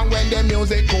down. And when the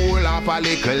music cool off a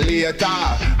little later,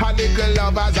 a little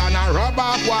lovers and a rub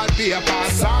off wallpaper.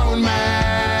 Sound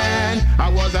man, I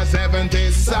was a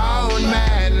 70s sound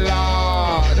man,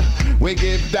 Lord. We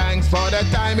give thanks for the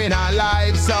time in our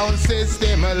life. Sound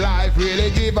system alive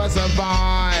really give us a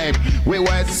vibe. We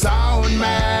were sound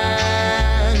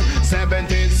man,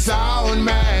 70s sound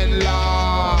man,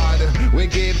 Lord. We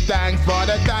give thanks for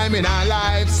the time in our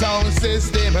life. Sound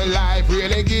system alive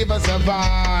really give us a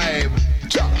vibe.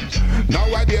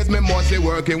 Nowadays me mostly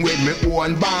working with me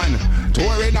own band.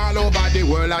 Touring all over the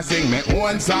world, I sing me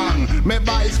own song. Me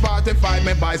buy Spotify,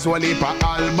 me buy Sony per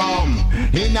album.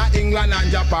 In England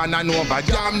and Japan and over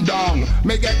jam down.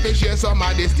 Me get to share some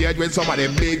of the stage with some of the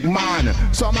big man.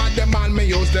 Some of the man me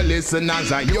used to listen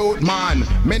as a youth man.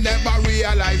 Me never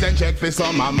realize and check for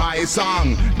some of my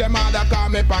song. Them other call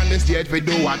me on the stage for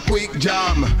do a quick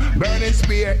jam. Burning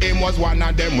Spear, him was one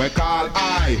of them we call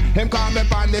I. Him call me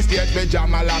on the stage for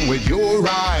jam along with you,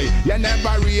 right? You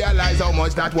never realize how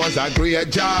much that was a great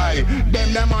joy.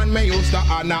 Them man me used to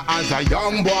honor as a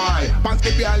young boy.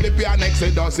 Pansky and Lippy and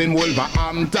Exodus in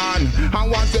Wolverhampton.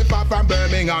 And once they pop from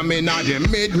Birmingham in the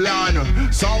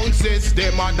Midland. Sound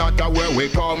system and that's where we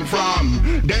come from.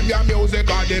 Them your music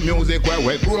or the music where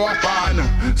we grew up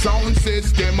on. Sound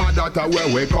system and that's where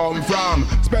we come from.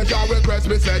 Special request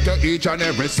we say to each and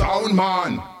every sound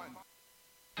man.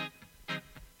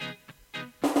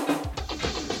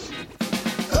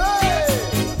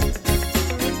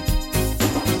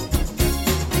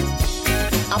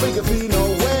 I make it feel no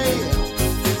way.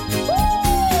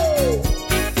 Woo!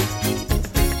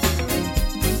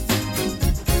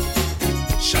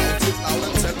 Shout it out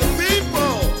and tell the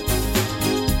people.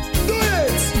 Do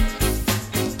it.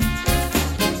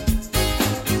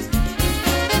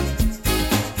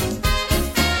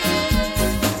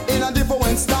 In a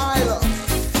different style.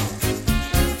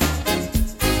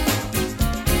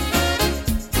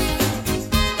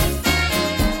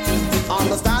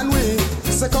 Understand we?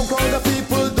 Say come crowd the people.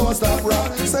 Stop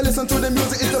rock. Say listen to the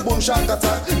music, it's a boom shock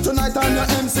attack. Tonight I'm your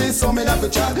MC, so me have a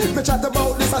chat. Me chat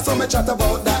about this, I saw me chat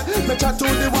about that. Me chat to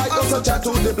the white, also chat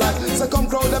to the black. So come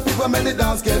crowd the people, make the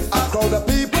dance get hot. Crowd the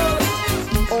people,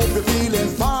 hope you're feeling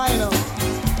fine.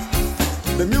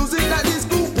 The music that is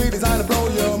groupie designed to blow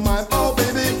your mind. Oh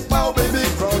baby, crowd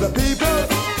the people,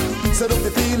 said hope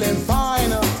you're feeling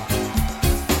fine.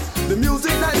 The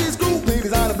music that is groupie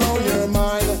designed to blow your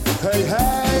mind. Hey,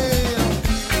 hey.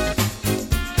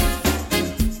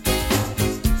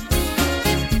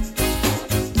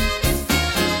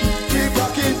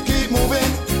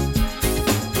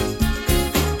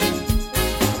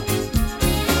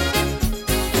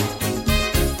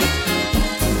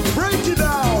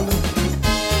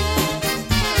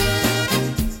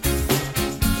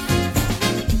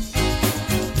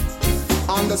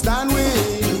 Understand we?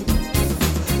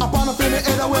 Upon a film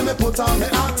head when me put on me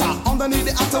actor. Underneath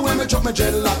the actor when me drop me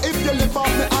dreadlock. If you lift off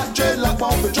me at dreadlock,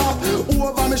 off the drop.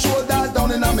 Over me shoulder,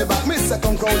 down in on me back. Me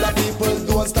second crowd of people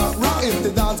don't stop rock. If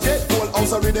the dance get full,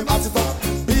 also rhythm at it up.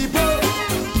 People,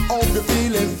 hope you're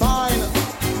feeling fine.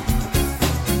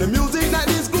 The music that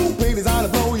is grouping is on to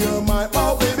blow your mind.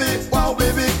 Wow baby,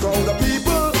 crowd of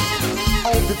people,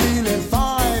 hope you're feeling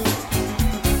fine.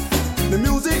 The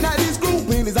music that is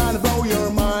grouping is on to blow your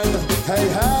mind. Hey,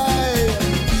 hey.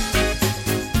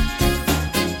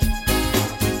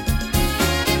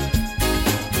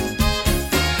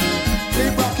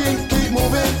 Keep rocking, keep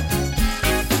moving.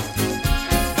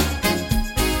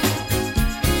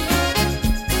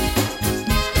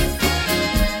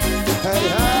 Hey,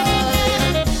 hey.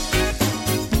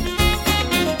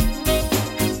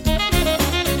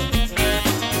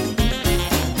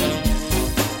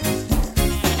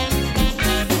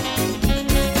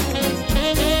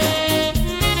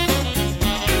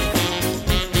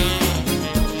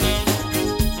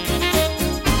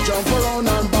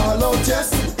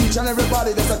 Each and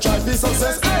everybody that's a try to be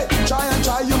success. Hey, try and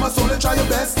try, you must only try your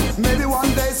best. Maybe one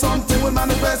day something will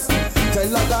manifest. Tell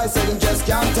a guy say them just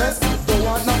can't test. Don't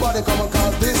want nobody come and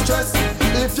cause distress.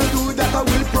 If you do that I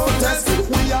will protest.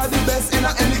 We are the best in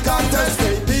any contest.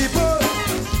 Hey people,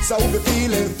 so we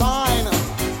feeling fine.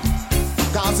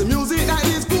 Cause the music that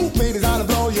is grouping is gonna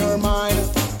blow your mind.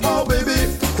 Oh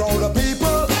baby, crowd of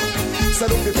people, so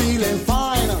we feeling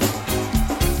fine.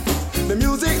 The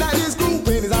music that is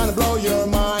grouping is gonna blow your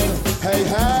mind. Hey,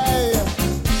 hey.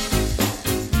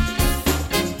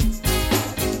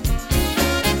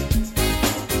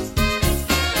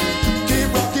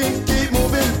 Keep rocking, keep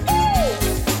moving. Ooh.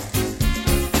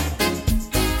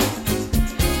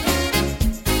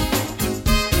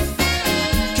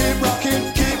 Keep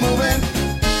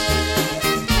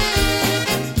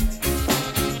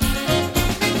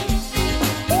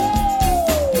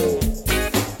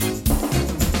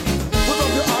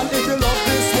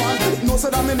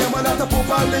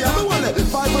Charlie, I'm the one.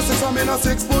 5 or 6, I'm in a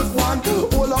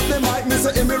 6'1". Hold up the mic, me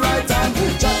say in me right hand.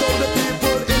 Chat out the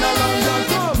people in a London.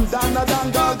 Come, dana,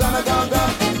 danga, gana, ganga.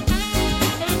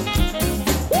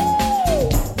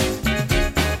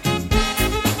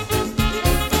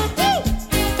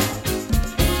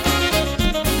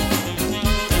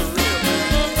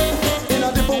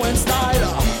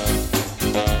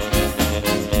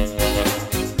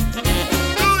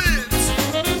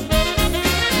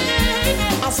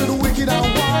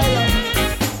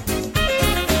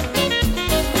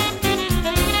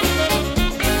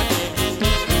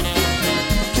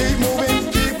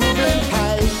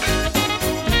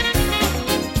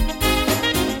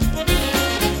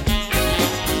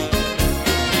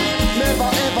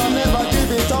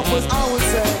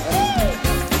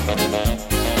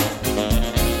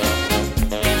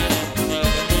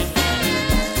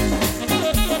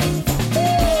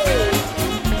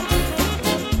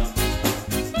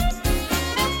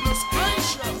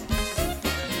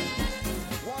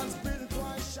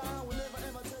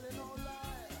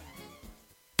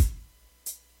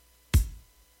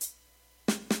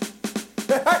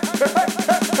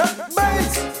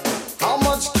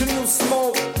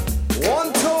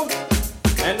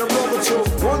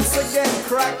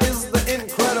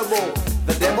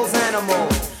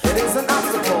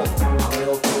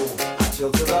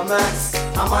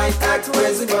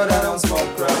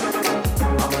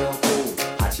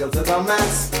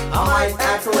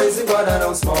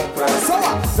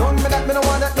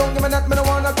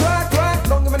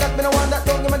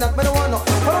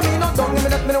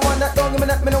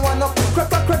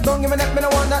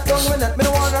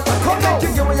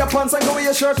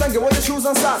 And give away your shoes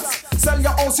and socks. Sell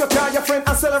your house, your car, your friend,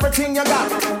 and sell everything you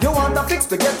got. You want a fix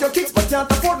to get your kicks, but can't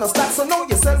afford no stacks. So now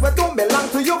you sell what don't belong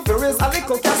to you. There is a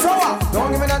little cash. So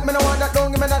don't give me that, me no want that.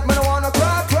 Don't give me that, me no want no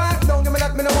crack, crack. Don't give me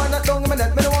that, me no want that. Don't give me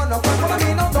that, me no want no crack. Follow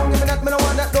me now. Don't give me that, me no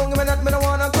want that. Don't give me that, me no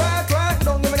want no crack, crack.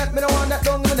 Don't give me that, me no want that.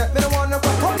 Don't give me that, me no want no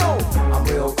crack. Come now. I'm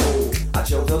real cool. I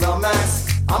chill to the max.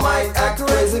 I might act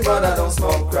crazy, but I don't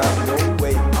smoke crack. No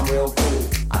way. I'm real cool.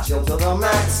 I chill to the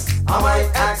max. I might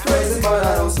act crazy, but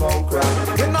I don't smoke crack.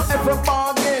 In every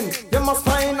bargain, you must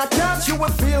find a catch. You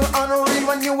will feel unreal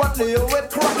when you are deal with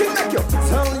crack. It make you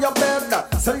sell your bed,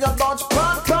 sell your Dodge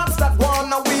parts that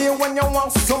one away when you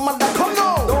want some of that. Come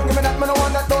on, don't give me that, me no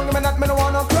want that. Don't give me that, me no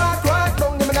want no crack, crack.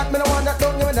 Don't give me that, me no want that.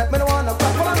 Don't give me that, me no want no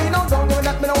crack. Follow me now, don't give me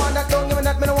that, me no want that. Don't give me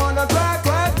that, me no want no crack,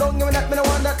 crack. Don't give me that, me no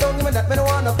want that. Don't give me that, me no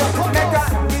want no crack. Come make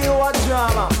I give you a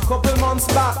drama, couple months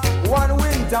back, one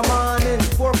winter morning,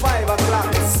 4 or 5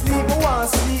 o'clock. Sleep, I want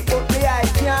sleep, but the eye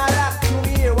can't lock. To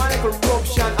me here, one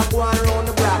corruption, I'm going around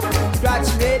the block. Scratch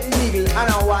made needle, and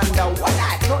I wonder what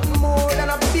that. Nothing more than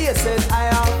a basis,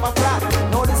 I have a crack.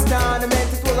 Now this tournament,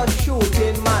 it was a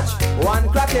shooting match. 1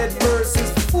 crackhead versus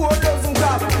 4 dozen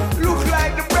crap. Look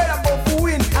like the bread about to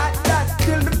win at that.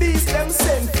 Till the beast them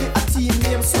sent a team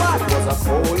named SWAT. It was a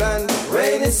cold and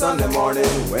rainy Sunday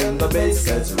morning when the bass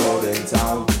sets rolling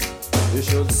town. You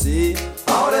should see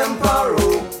how them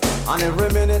paro, and every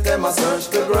minute them a search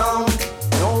the ground.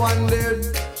 No one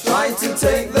dared try to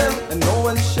take them, and no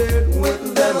one shared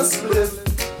with them a spliff.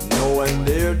 No one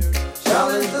dared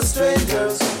challenge the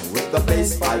strangers with the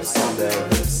bass pipes on their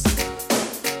hips.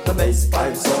 The bass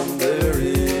pipes on their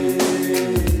ears.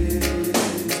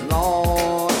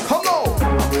 Lord, come on!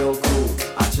 I'm real cool,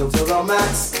 I chill to the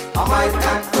max. I might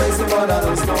act crazy, but I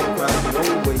don't smoke crack. No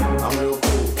way, I'm real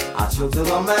cool, I chill to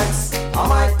the max. I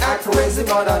might act crazy,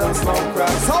 but I don't smoke crack.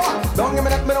 So don't give me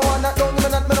that, me no want that. Don't give me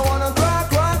that, me no want no crack,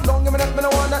 crack. Don't give me that, me no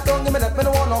want that. Don't give me that, me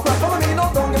no want no crack. Follow me, no.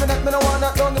 Don't give me that, me no want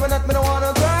that. Don't give me that, me no want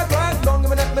no crack, crack. Don't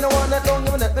give me that, me no want that. Don't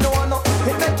give me that, me no want no.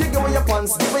 It make you give away your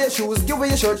pants, give away your shoes, give away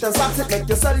your shirt and socks. It make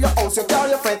you sell your house, your car,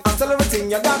 your friend, and sell everything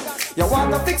you got. You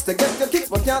want a fix to get your kicks,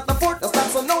 but can't afford the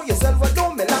stocks. So know yourself what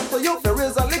don't belong to you. There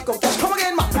is a little cash. Come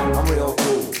again, man. I'm real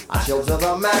cool. I chill to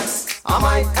the max. I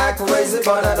might act crazy,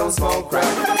 but I don't smoke crack.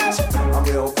 I'm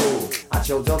real cool. I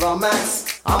chill to the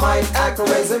max. I might act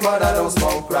crazy, but I don't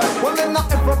smoke crack. Well, then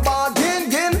not every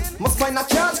bargain, must find a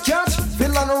catch.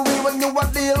 Feel unreal when you a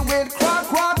deal with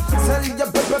crack. Sell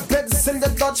your bed, sell your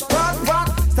Dutch pot.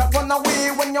 Step on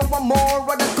away when you want more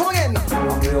of that. Come again.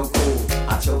 I'm real cool.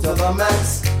 I chill to the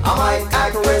max. I might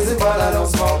act crazy, but I don't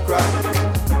smoke crack.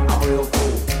 I'm real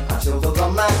cool. I chill to the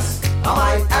max. I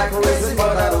might act crazy,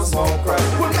 but I don't smoke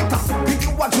crack. Well, make us give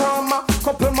you a drama.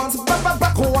 Couple months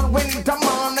back, one winter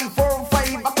morning, 4 or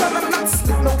 5 o'clock. I'm not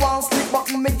sleep, no one sleep, but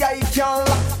me I can't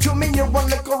lock. To me, you want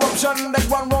the corruption, they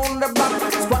one round the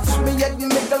back. Scratch me head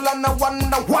middle and I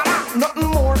wonder what. Nothing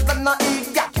more than a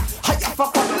idiot. I have a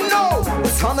fuck, no.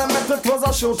 This tournament, it was a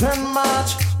a shoot and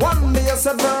match. One day I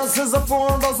said verses a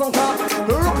 4 dozen cop.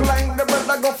 Look like the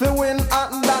brother go fi win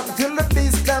at that. Till the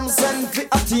beast them send fi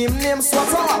a team name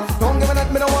Swatala. Don't give me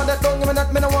that, me no want that. Don't give me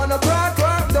that, me no want no crack,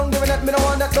 crack. Don't give me that, me no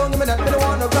want that. Don't give me that, me no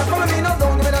want no crack. Follow me now.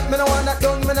 Don't give me that, me no want that.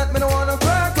 Don't give me that, me no want no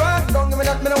crack, crack. Don't give me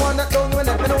that, me no want that. Don't give me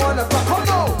that, me no want no crack. Come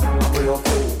now. I'm real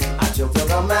cool. I chill till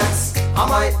the max. I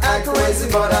might act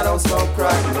crazy, but I don't smoke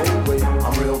crack. No way.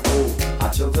 I'm real cool. I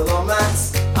chill till the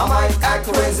max. I might act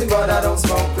crazy, but I don't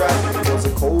smoke crack. It was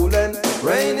a cold and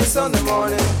rainy Sunday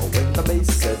morning, when the bass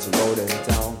sets rolling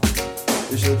down.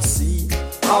 You should see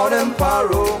how them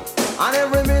paro, and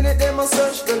every minute they must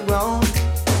search the ground.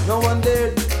 No one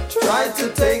dared try to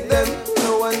take them.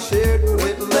 No one shared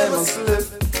with them a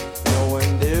slip. No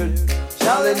one dared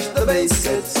challenge the bass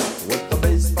sets with the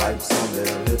bass pipes on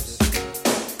their lips.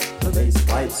 The bass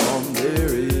pipes on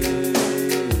their ears.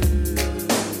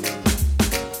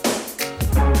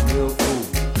 Real cool,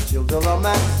 chill till the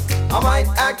max. I might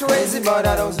act crazy, but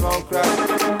I don't smoke crack.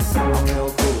 I'm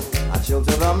real cool, I chill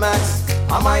till the max.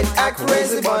 I might act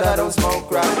crazy, but I don't smoke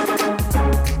crack.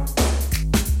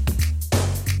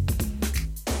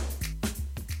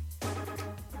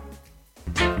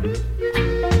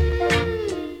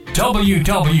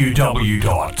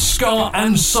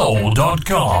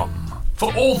 www.scarandsoul.com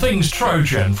for all things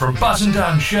Trojan, from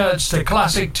button-down shirts to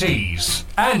classic tees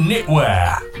and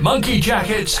knitwear, monkey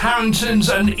jackets, Harringtons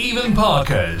and even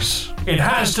Parkers. It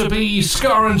has to be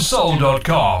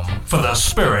scarandsoul.com for the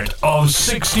spirit of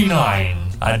 69.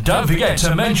 And don't forget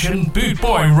to mention Boot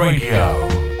Boy Radio.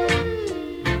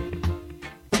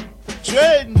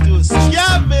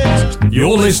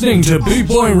 You're listening to Boot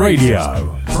Boy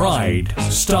Radio. Pride,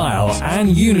 style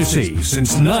and unity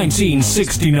since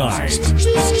 1969.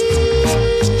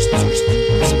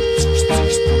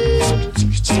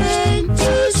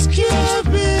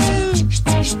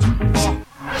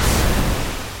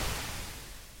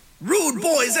 Rude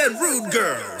boys and rude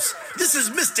girls, this is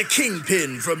Mr.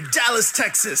 Kingpin from Dallas,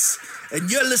 Texas,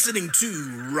 and you're listening to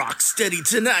Rocksteady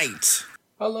Tonight.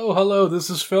 Hello, this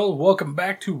is Phil. Welcome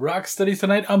back to Rocksteady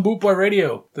Tonight on Boot Boy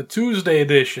Radio, the Tuesday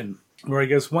edition, or I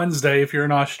guess Wednesday if you're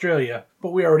in Australia,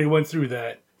 but we already went through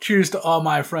that. Cheers to all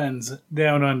my friends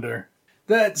down under.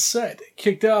 That set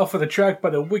kicked off with a track by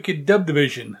the Wicked Dub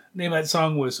Division. The name of that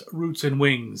song was Roots and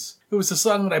Wings. It was a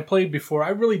song that I played before. I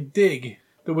really dig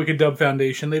the Wicked Dub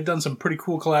Foundation. They've done some pretty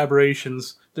cool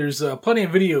collaborations. There's plenty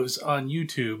of videos on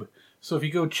YouTube, so if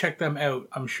you go check them out,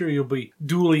 I'm sure you'll be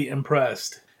duly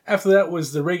impressed. After that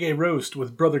was the Reggae Roast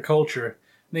with Brother Culture.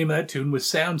 The name of that tune was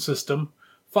Sound System.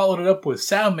 Followed it up with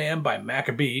Sound Man by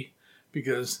Maccabee,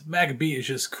 because Maccabee is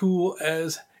just cool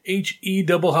as H-E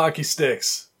double hockey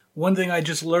sticks. One thing I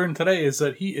just learned today is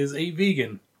that he is a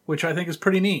vegan, which I think is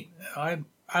pretty neat. I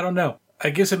don't know. I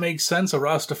guess it makes sense, a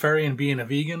Rastafarian being a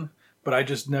vegan, but I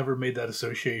just never made that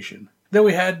association. Then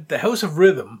we had the House of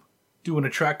Rhythm doing a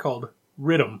track called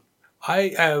Rhythm.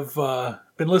 I have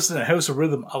been listening to House of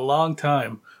Rhythm a long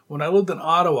time. When I lived in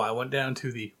Ottawa, I went down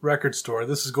to the record store.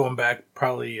 This is going back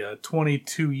probably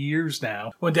 22 years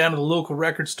now. Went down to the local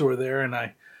record store there, and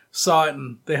I saw it,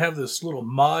 and they have this little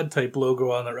mod type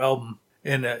logo on their album.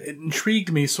 And it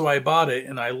intrigued me, so I bought it,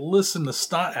 and I listened the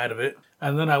snot out of it.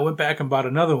 And then I went back and bought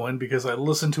another one because I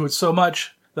listened to it so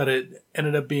much that it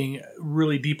ended up being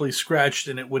really deeply scratched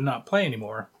and it would not play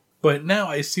anymore. But now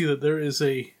I see that there is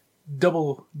a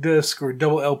double disc or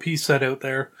double LP set out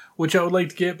there, which I would like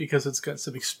to get because it's got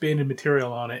some expanded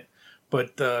material on it.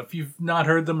 But if you've not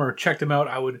heard them or checked them out,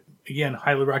 I would, again,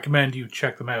 highly recommend you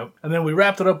check them out. And then we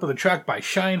wrapped it up with a track by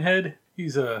Shinehead.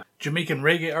 He's a Jamaican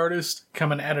reggae artist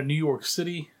coming out of New York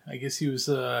City. I guess he was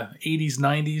 80s,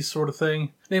 90s sort of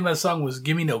thing. The name of that song was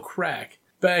Gimme No Crack.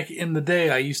 Back in the day,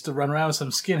 I used to run around with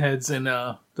some skinheads, and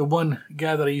the one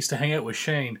guy that I used to hang out with,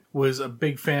 Shane, was a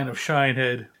big fan of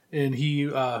Shinehead. And he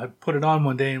put it on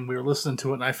one day, and we were listening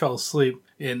to it, and I fell asleep.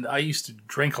 And I used to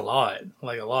drink a lot.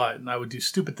 And I would do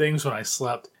stupid things when I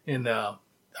slept. And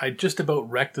I just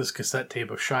about wrecked this cassette tape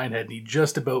of Shinehead, and he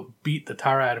just about beat the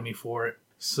tar out of me for it.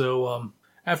 So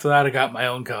after that, I got my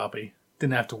own copy.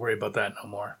 Didn't have to worry about that no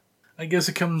more. I guess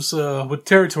it comes with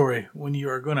territory. When you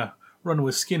are going to run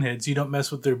with skinheads, you don't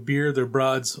mess with their beer, their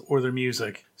broads, or their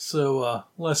music. So,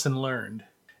 lesson learned.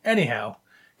 Anyhow,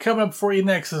 coming up for you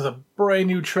next is a brand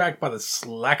new track by the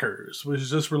Slackers, which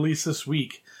was just released this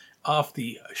week off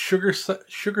the Sugar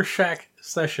Shack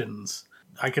Sessions.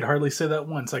 I could hardly say that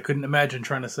once. I couldn't imagine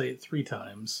trying to say it 3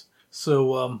 times.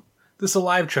 So, this is a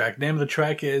live track. Name of the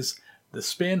track is The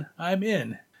Spin I'm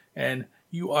In. And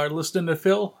you are listening to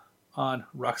Phil on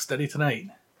Rocksteady Tonight.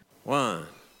 1,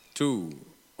 2,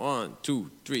 1,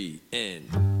 2, 3, and...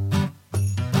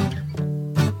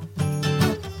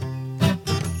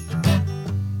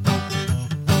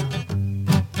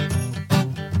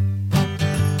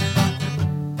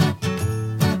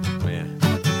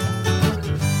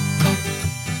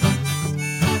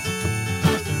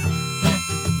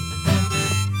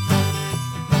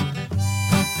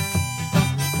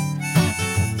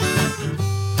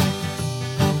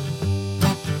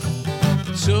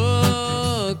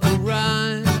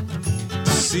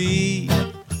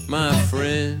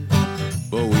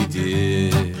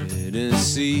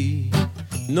 see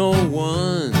no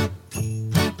one.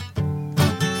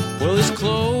 Well, his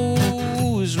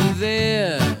clothes were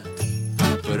there,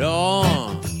 but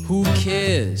who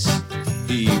cares?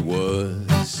 He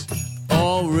was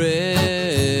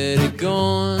already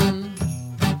gone.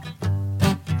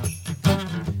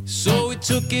 So we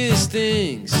took his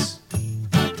things,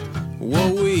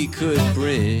 what we could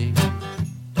bring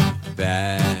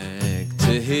back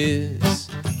to his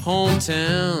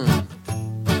hometown.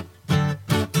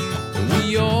 And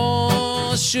we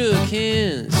all shook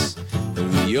hands,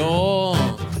 and we all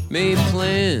made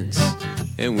plans,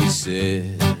 and we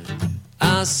said,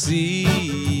 I'll see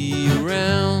you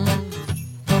around.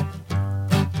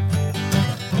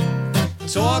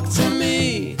 Talk to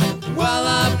me while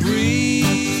I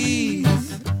breathe.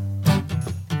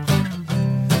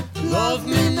 Love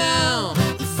me now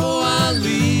before I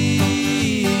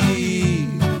leave.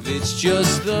 It's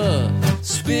just the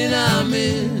spin I'm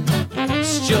in.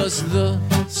 It's just the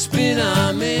spin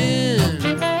I'm in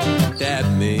that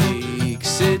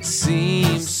makes it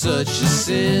seem such a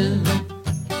sin.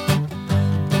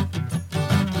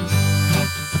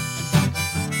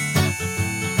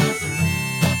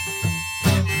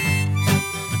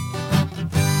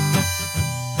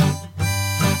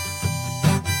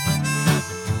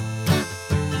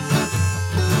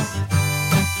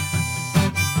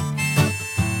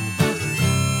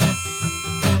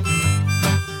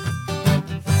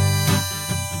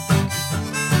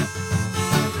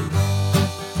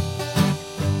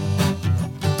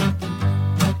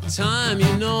 Time,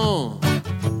 you know,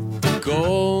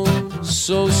 goes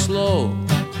so slow.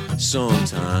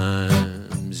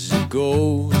 Sometimes it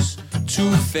goes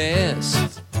too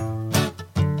fast.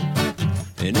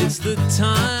 And it's the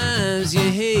times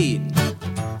you hate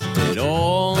that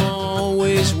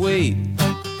always wait,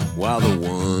 while the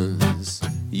ones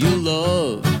you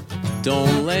love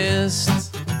don't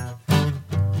last.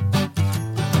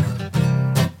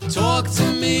 Talk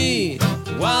to me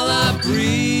while I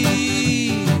breathe.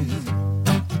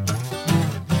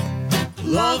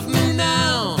 Love me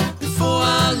now before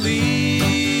I leave.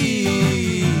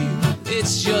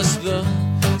 It's just the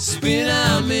spin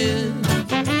I'm in.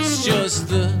 It's just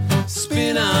the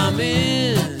spin I'm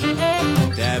in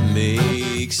that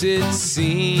makes it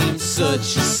seem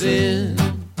such a sin.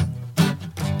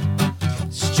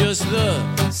 It's just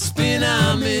the spin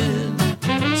I'm in.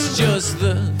 It's just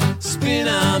the spin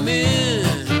I'm in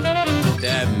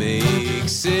that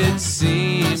makes it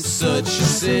seem such a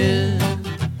sin.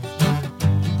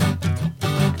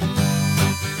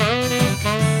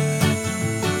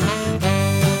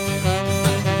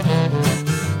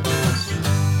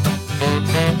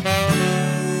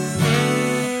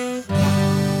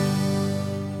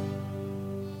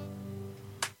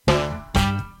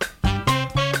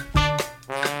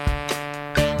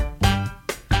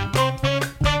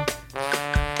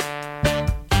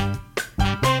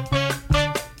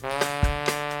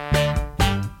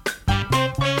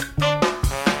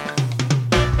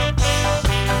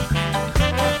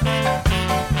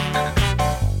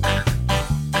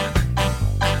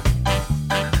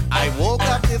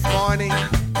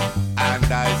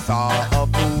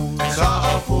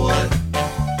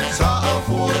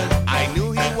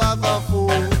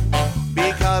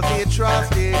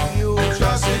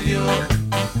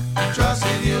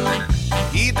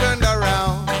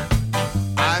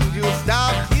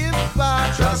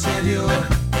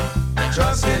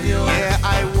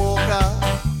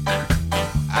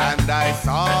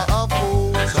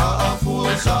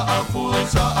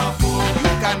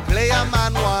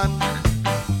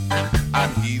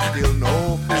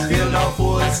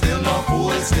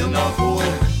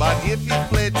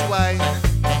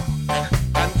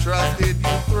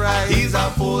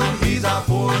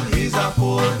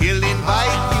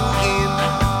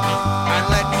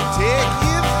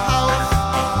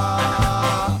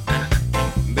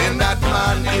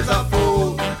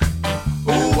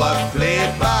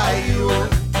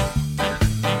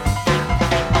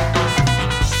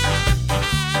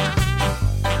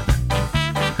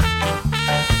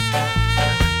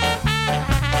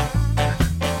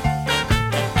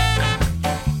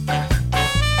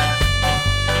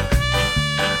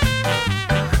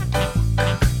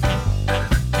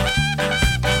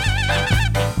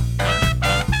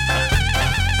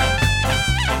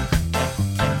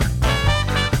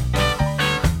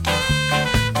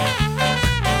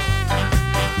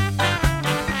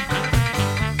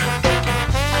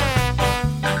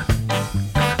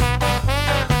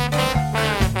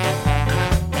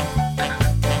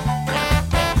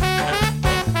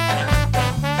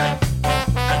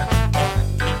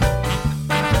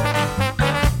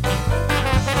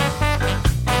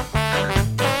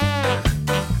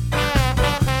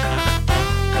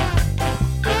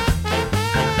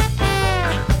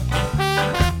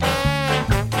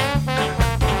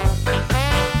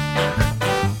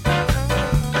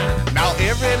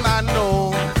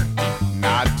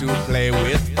 start to play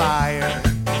with fire.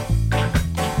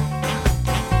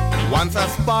 Once a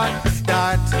spark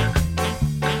starts,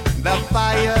 the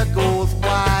fire goes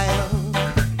wild.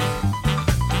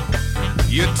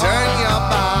 You turn your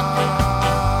back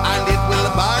and it will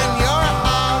burn your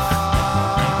house.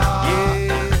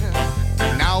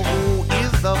 Yeah. Now who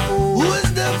is the fool? Who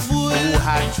is the fool? Who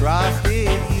had trusted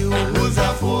you? Who's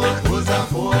a fool? Who's a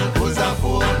fool? Who's a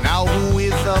fool? Now who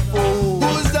is the fool?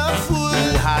 Who's the fool?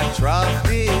 Who had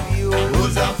trusted you?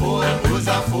 Who's a fool? Who's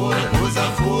a fool? Who's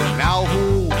a fool? Now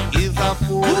who is a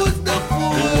fool? Who's the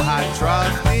fool? Who had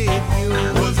trusted you?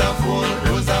 Who's a fool?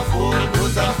 Who's a fool?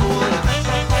 Who's a fool?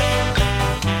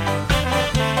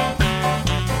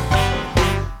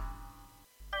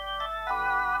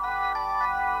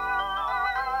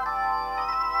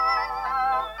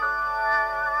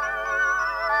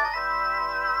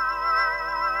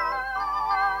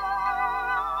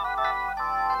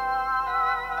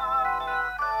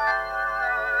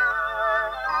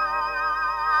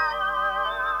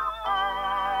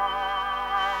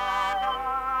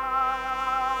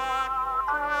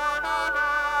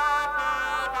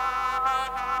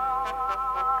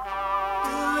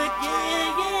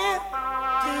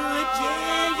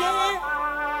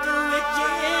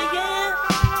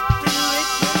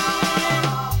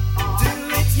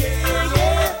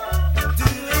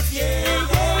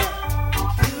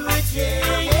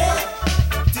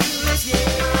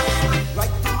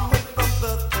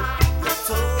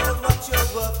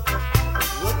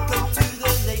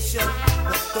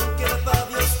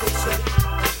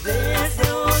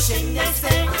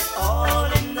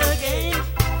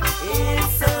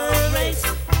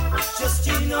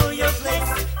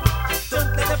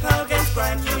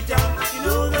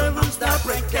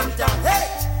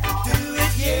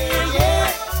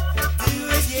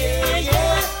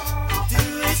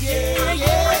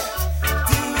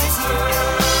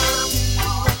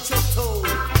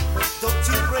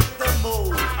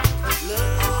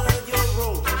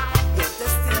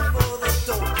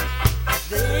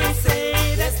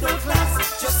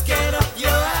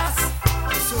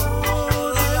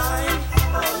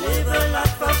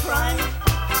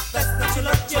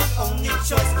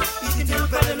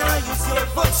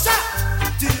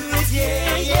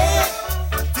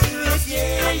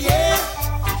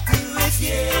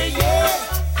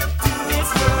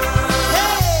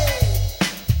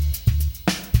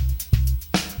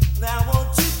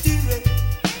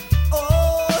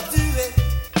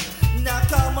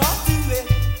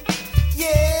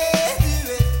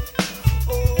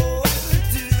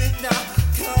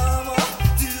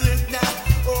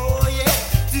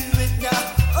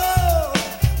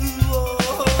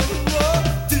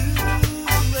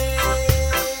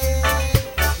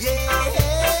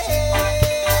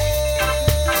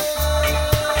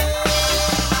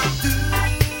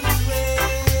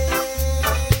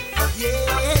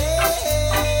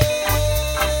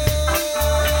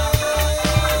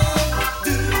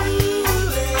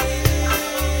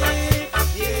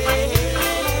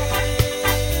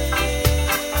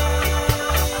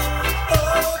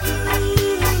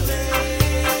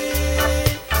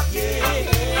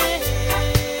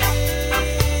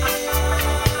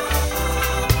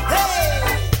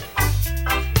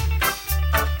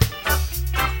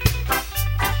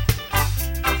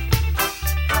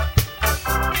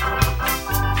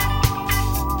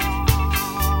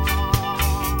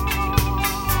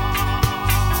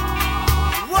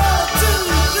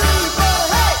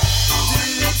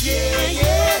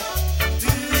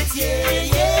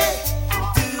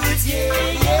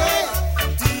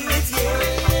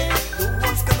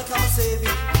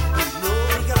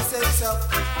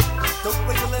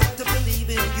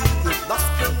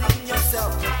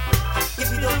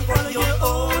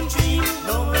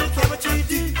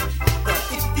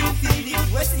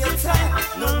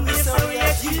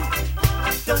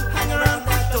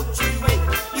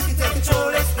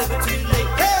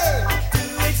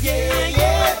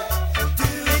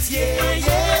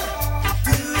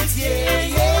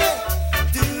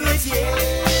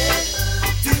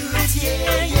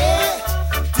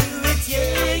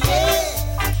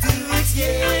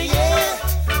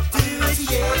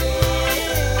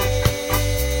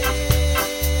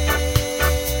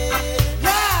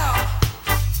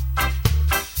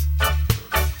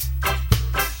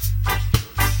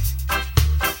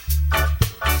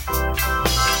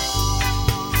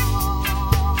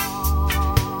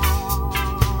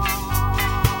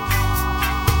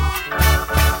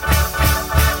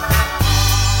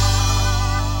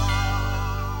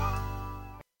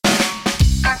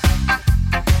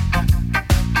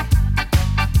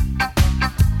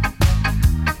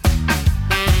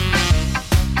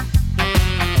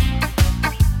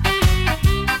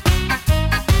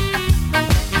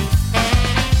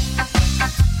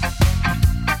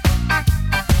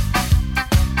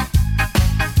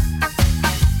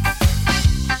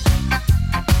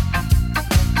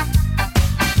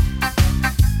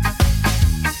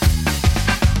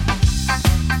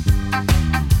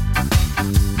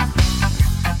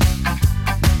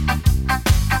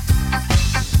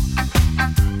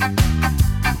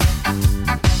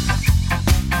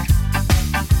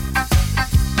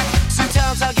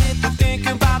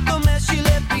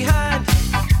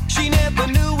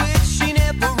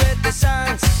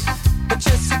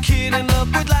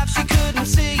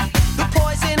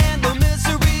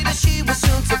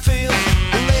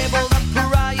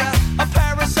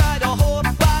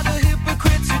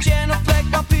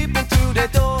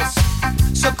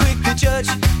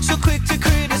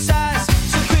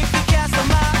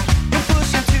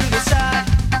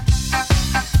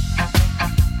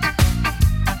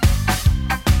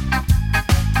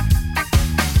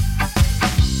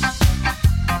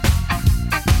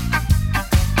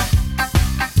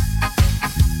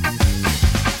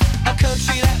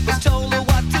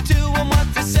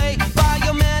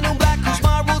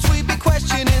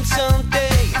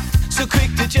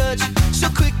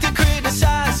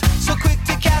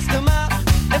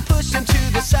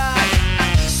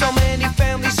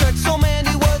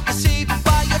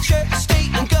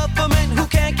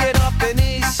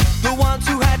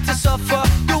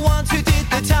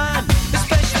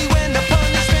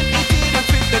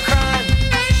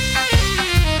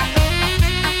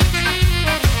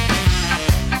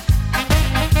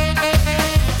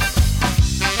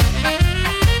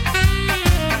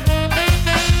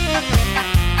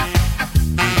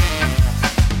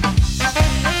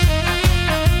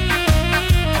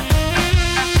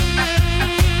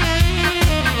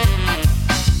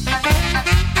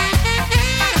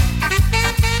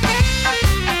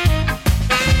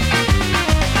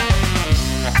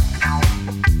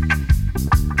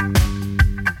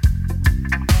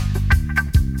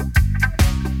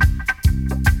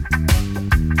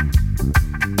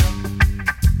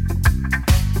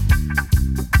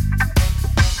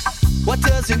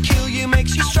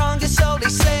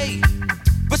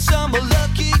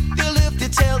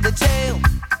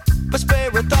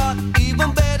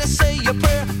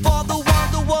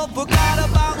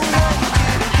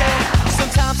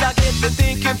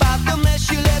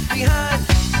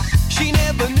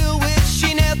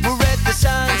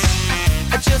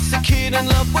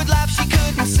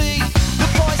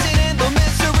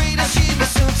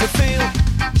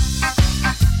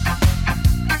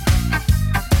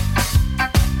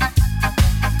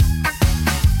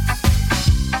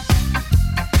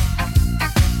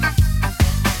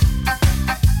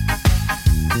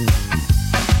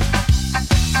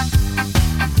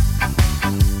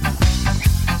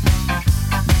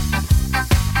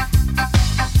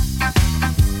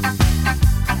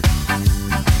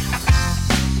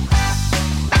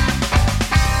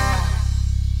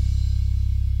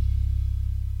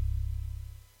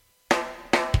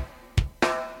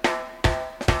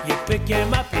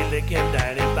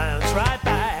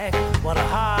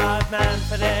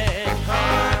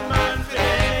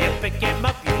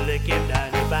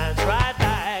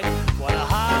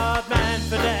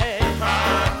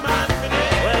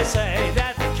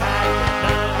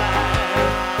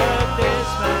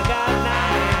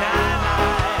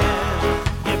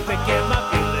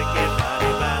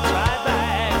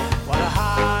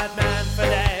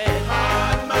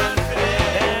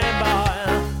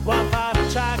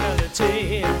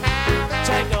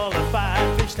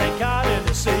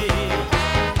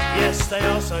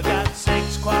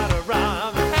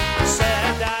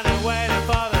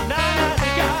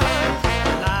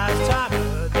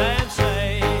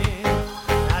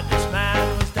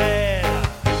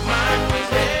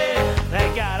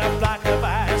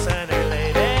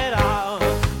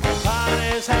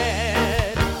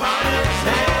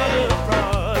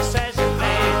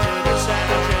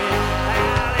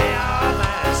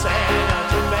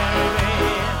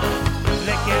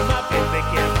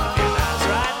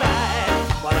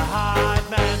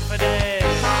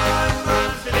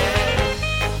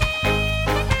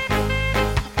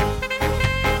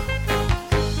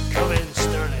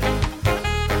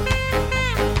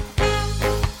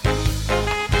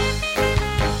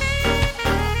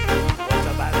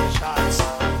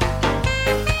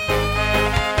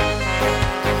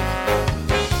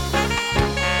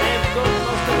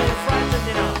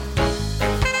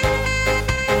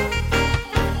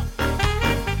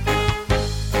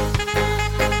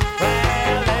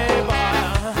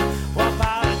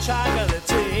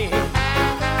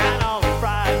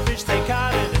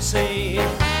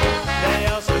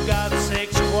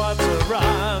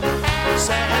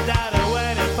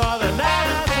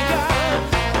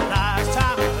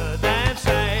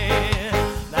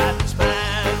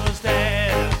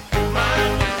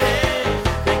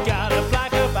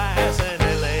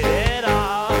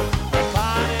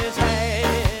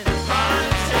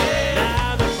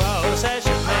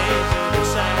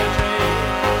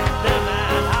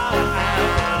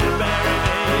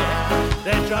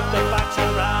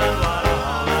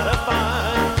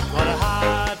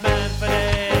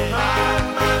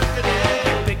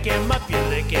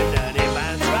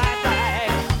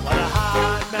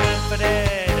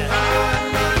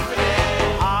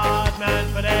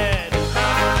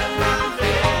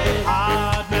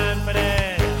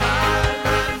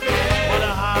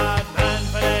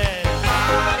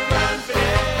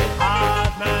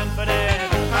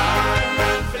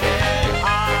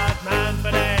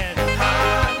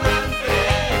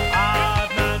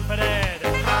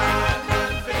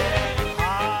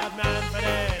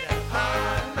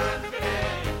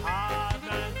 hard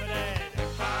man for that,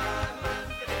 hard man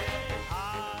for that,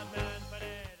 hard man for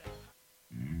that.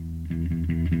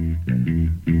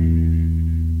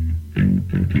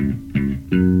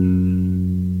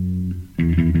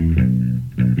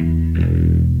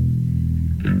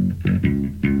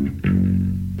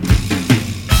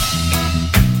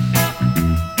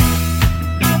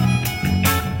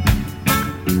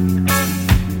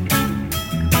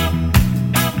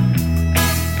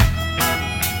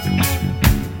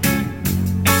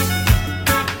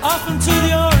 Off into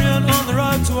the Orient on the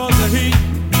road towards the heat.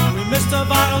 We missed a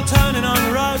vital turning on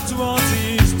the road towards the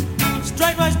east.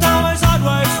 Straightways, downways,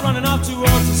 sideways, running up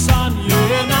towards the sun. You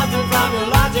hear nothing from your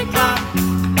logic clock.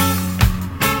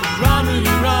 Run, Rudy,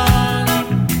 run.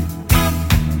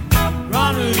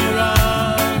 Run, Rudy,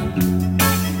 run.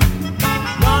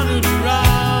 Run, Rudy,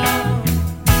 run.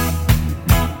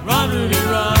 Run, Rudy,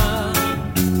 run.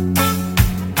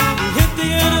 We hit the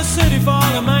inner city for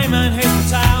the main man hit the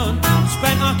town.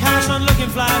 Spent our cash on looking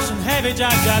flash and heavy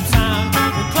jab sound.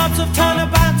 The clubs of toilet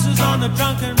bouncers on the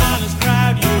drunken miners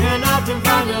crowd. You hear nothing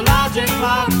from your logic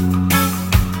clock.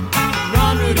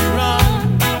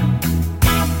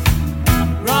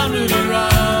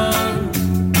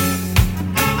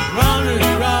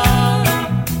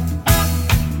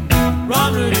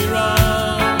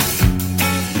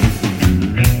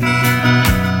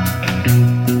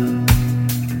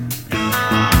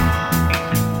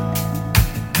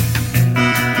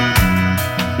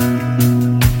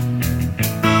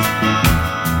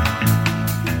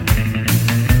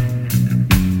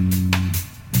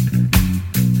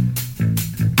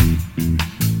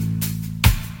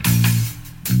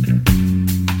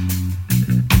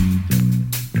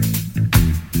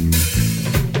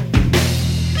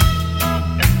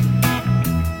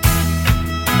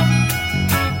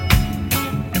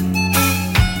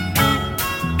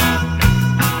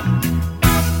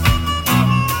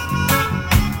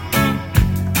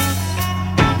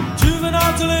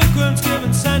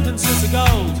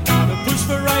 gold. The push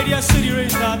for Radio City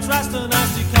reached out, trust a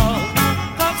nasty cold.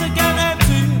 Clubs are getting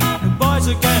empty, the boys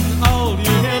are getting old. You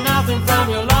hear nothing from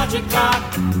your logic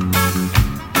clock.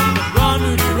 Run,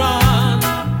 Rudy, run.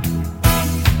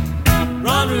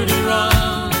 Run, Rudy,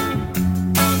 run.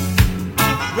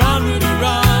 Run, Rudy,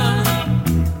 run.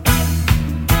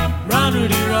 Run,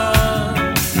 Rudy,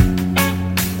 run.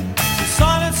 The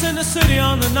silence in the city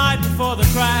on the night before the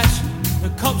crash. The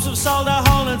cops have sold their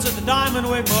Hollands at the Diamond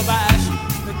Wigmore Bash.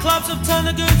 The clubs have turned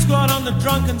the good squad on the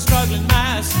drunken struggling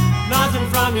mass. Nothing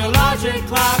from your logic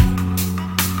clock.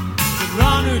 But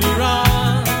run, Rudy,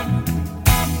 run.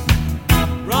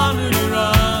 Run, Rudy,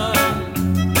 run.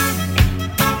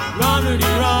 Run, Rudy,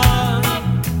 run.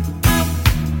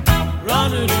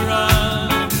 Run, Rudy, run.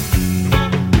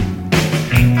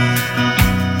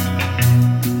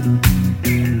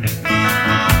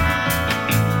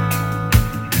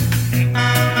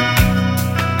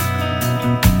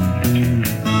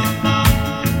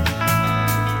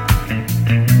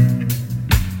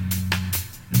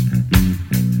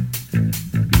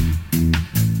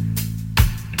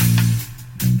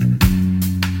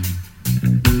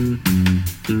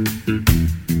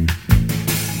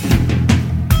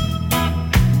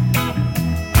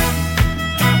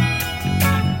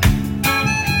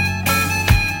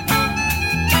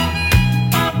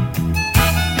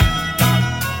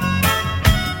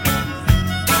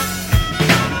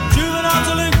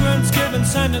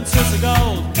 Sentences of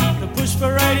gold. The push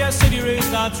for Radio City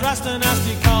restarts, rust and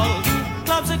nasty cold.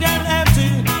 Clubs are getting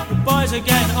empty, the boys are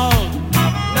getting old.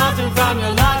 Nothing from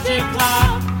your logic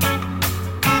clock.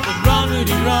 But run,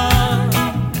 Rudy, run.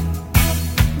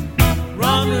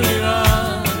 Run, Rudy,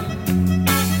 run.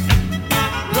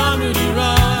 Run, Rudy,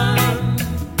 run.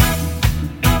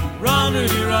 Run,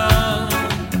 Rudy, run.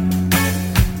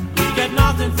 You get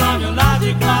nothing from your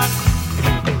logic clock.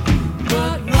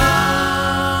 But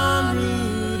run,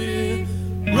 Rudy,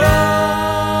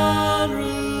 run,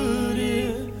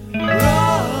 Rudy,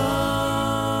 run.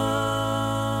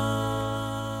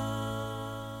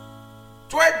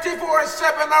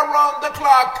 24/7 around the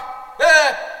clock.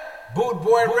 Boot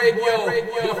Boy Radio,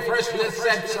 your freshly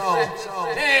set sound.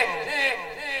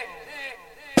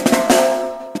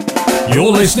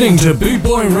 You're listening to Boot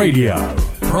Boy Radio.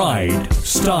 Pride,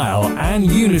 style, and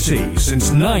unity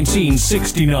since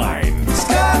 1969.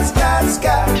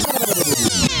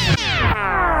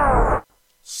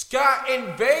 Ska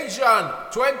Invasion,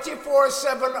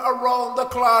 24/7 around the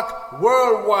clock,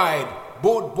 worldwide.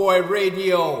 Boot Boy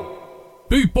Radio.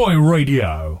 Boot Boy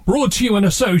Radio, brought to you in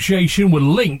association with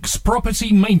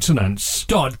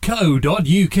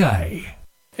linkspropertymaintenance.co.uk.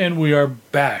 And we are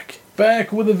back.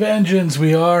 Back with a vengeance,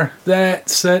 we are. That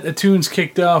set of tunes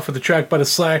kicked off with a track by the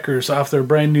Slackers off their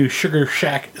brand new Sugar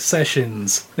Shack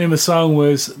Sessions. The name of the song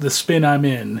was The Spin I'm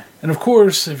In. And of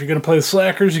course, if you're going to play the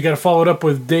Slackers, you got to follow it up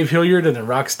with Dave Hilliard and the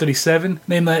Rocksteady 7.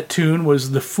 The name of that tune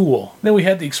was The Fool. Then we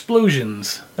had the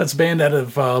Explosions. That's a band out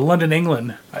of London,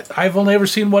 England. I've only ever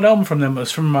seen one album from them. It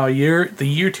was from the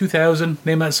year 2000. The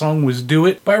name of that song was Do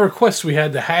It. By request, we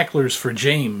had the Hacklers for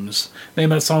James. The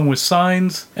name of that song was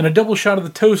Signs. And a double shot of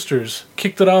the Toasters.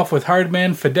 Kicked it off with Hard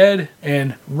Man for Dead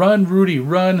and Run, Rudy,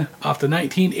 Run off the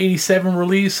 1987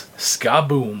 release, Ska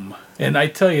Boom. And I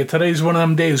tell you, today's one of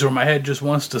them days where my head just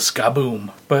wants to skaboom.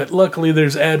 But luckily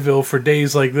there's Advil for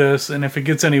days like this, and if it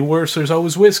gets any worse, there's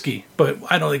always whiskey. But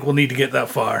I don't think we'll need to get that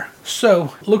far.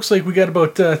 So, looks like we got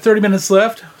about 30 minutes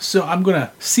left, so I'm going to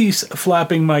cease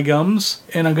flapping my gums,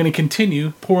 and I'm going to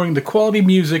continue pouring the quality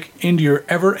music into your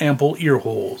ever-ample ear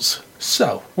holes.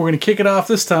 So, we're going to kick it off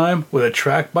this time with a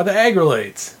track by the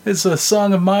Agrolites. It's a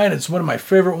song of mine. It's one of my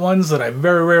favorite ones that I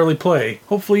very rarely play.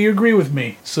 Hopefully you agree with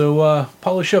me. So,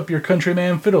 polish up your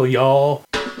countryman fiddle, y'all.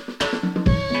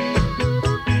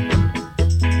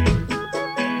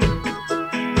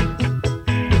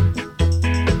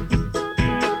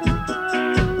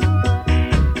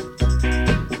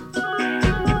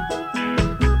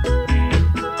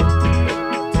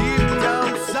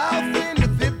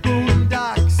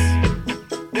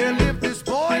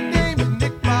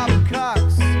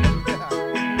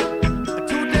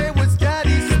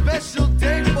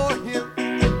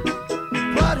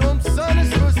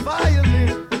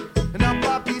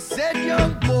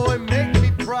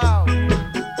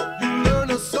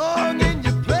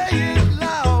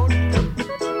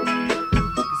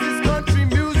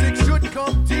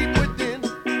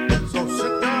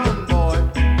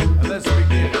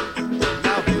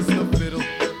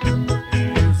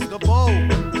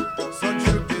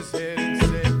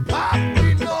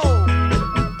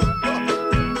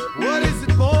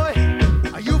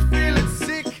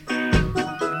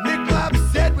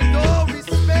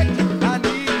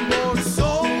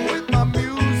 Soul.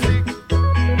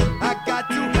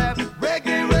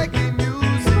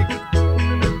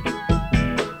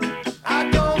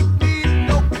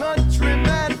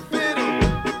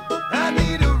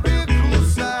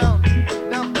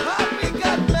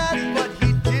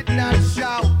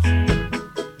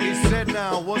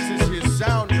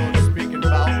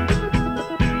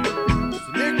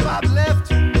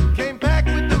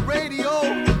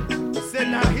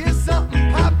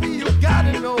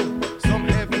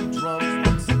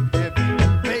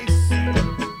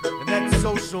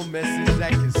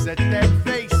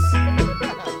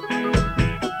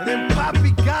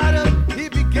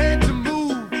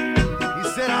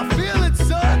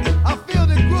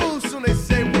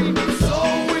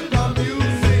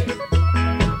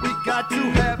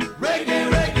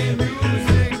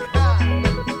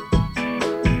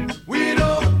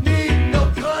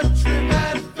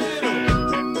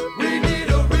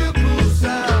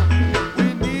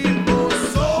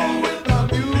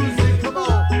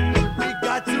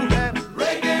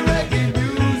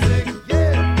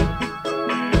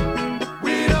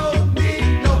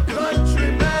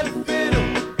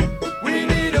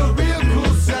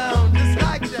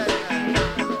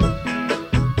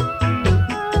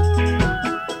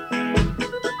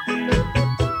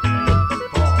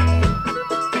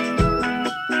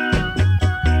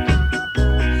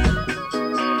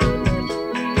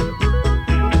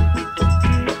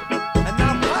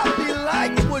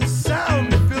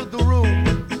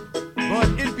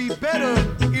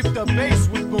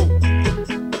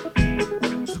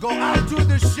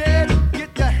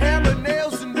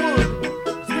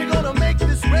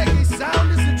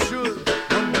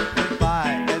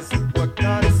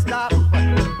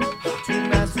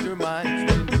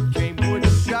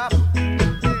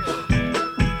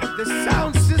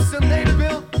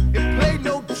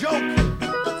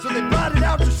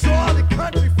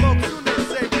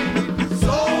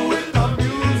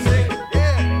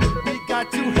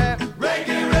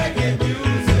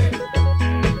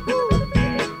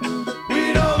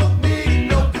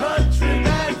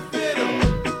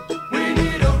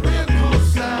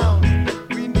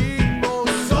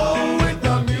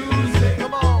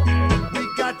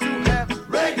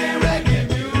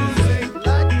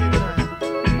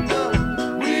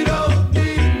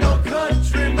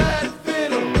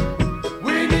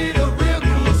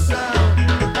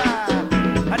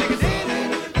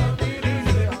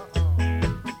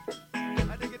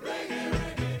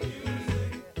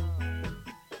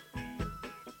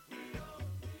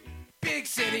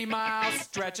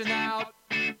 stretching out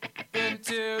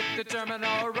into the terminal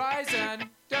horizon.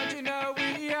 Don't you know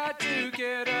we had to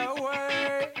get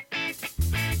away?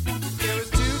 There was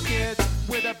two kids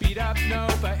with a beat up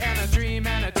Nova and a dream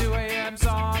and a 2 a.m.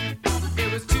 song.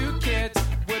 It was two kids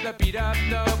with a beat up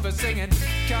Nova singing,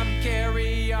 come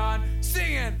carry on,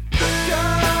 singing, come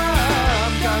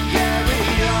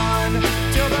carry on,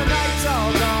 till the night's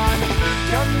all gone.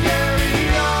 Come carry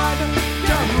on,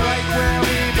 come right where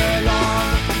we belong.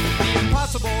 The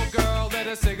impossible girl lit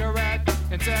a cigarette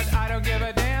and said, I don't give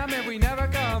a damn if we never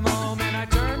come home. And I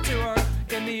turned to her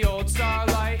in the old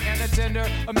starlight, and a tender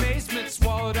amazement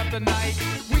swallowed up the night.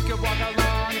 We could walk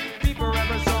along, be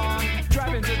forever strong,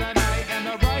 drive into the night and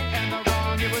the right and the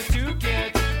wrong. It was two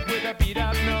kids with a beat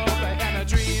up Nova and a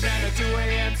dream and a 2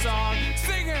 a.m. song,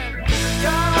 singing,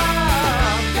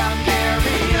 come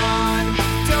carry on,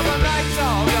 till the night's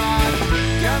all gone.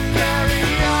 Come carry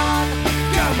on,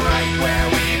 come right where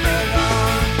we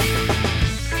belong.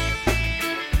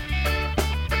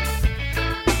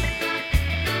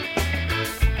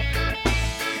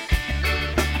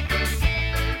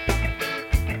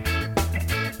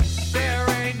 There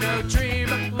ain't no dream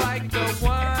like the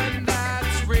one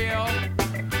that's real.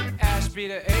 Ashby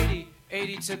to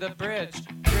 80 to the bridge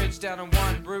down on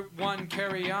 1, Route 1,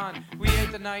 carry on. We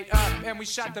ate the night up and we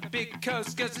shot the big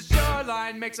coast, cause the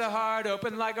shoreline makes a heart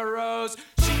open like a rose.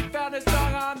 She found a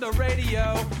song on the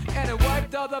radio and it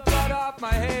wiped all the blood off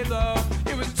my halo.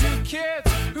 It was two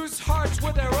kids whose hearts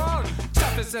were their own,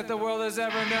 toughest that the world has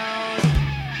ever known.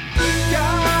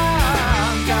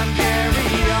 Come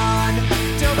carry on,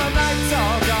 till the night's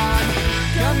all gone.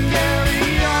 Come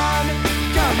carry on,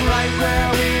 come right where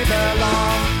we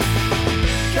belong.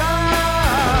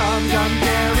 Come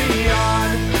carry on,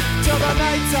 till the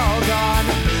night's all gone.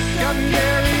 Come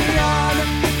carry on,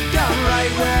 come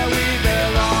right where we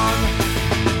belong.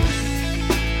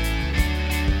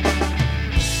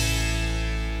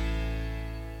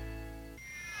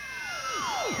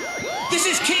 This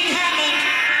is King Hammond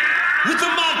with the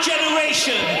Mob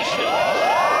Generation,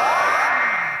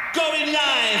 going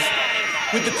live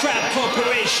with the Crab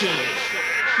Corporation.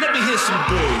 Let me hear some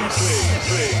bass.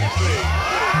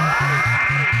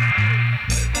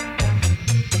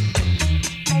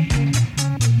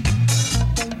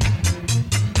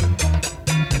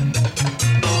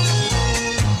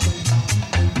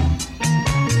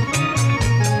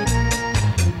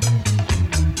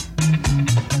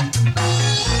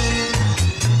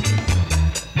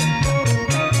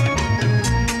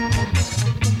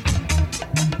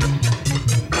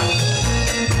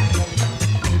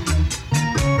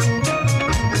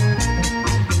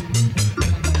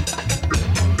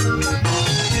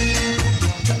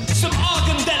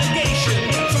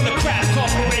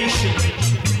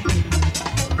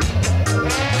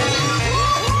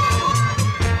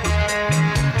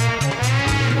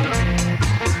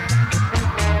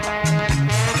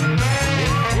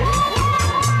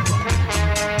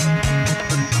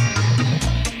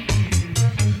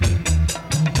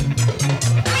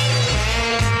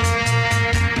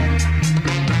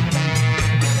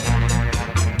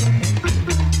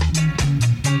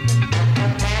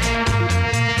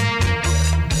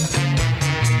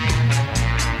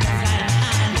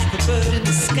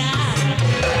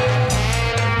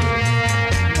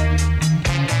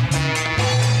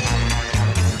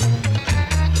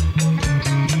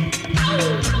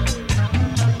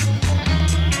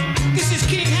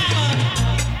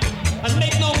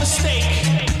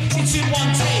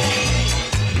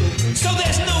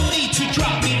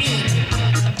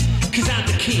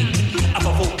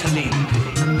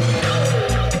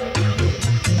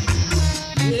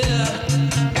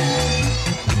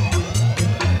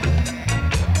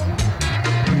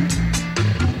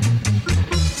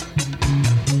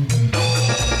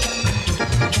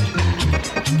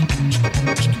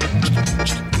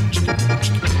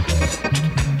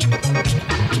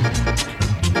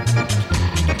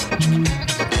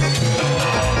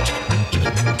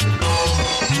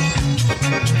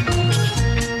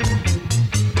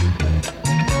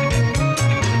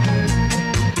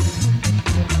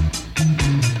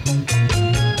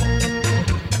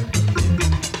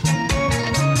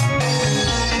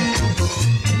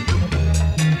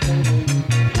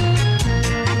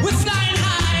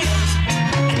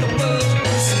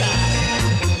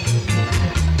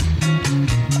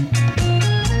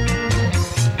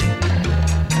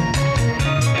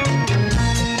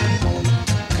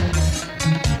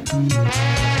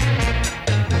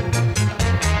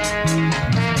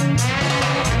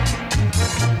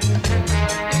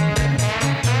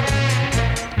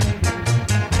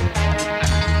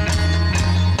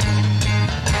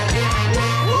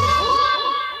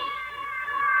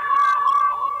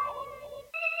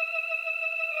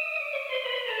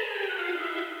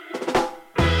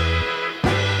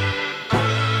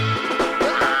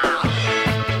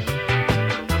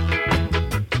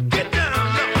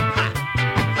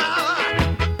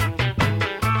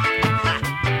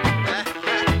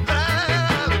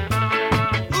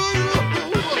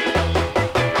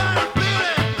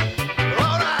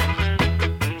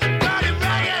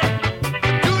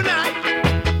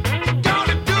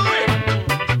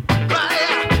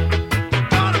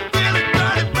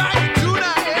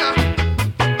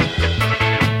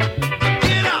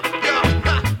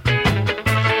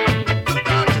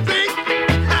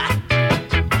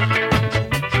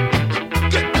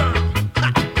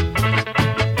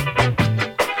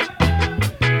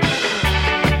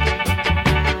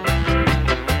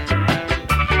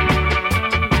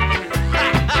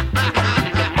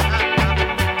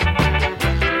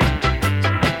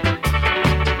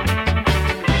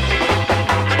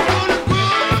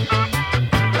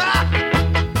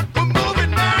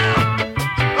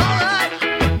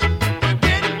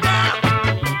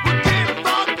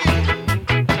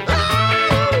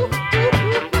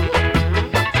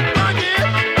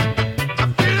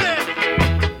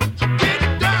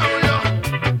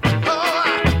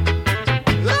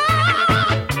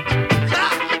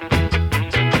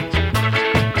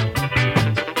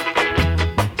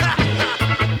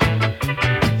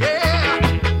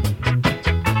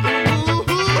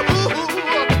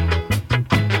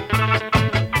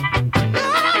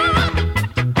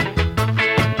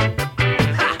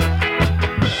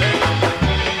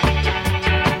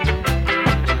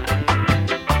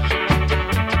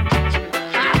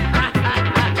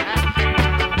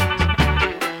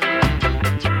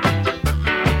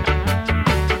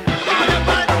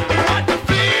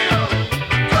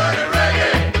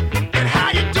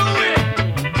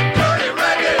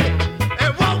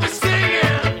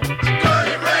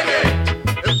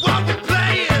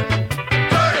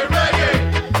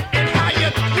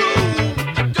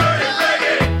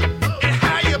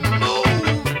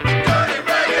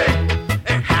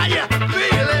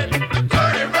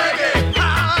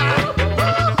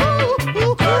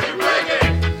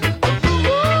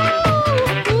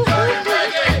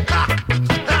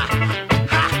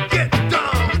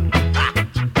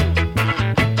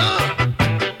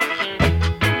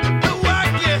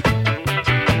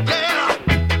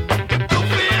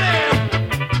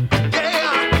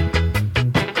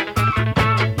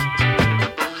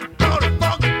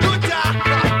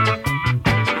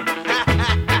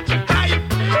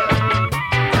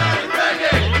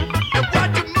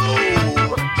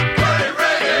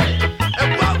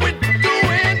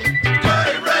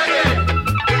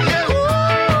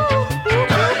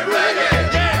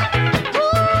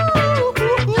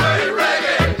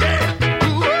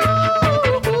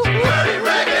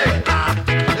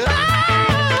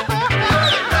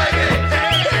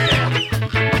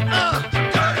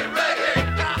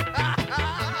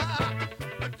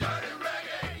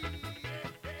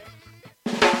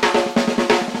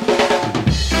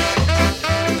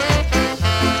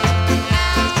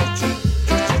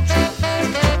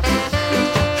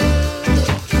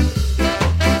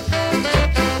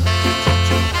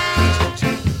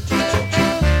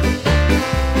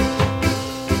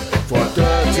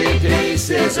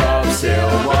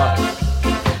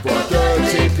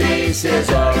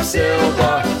 pieces of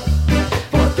silver.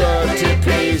 For 30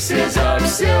 pieces of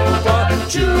silver,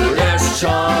 Judas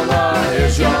Charmer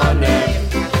is your name.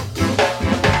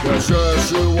 The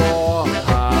shirts you wore,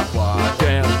 I bought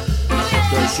them.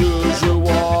 The shoes you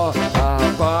wore,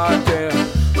 I bought them.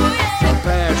 The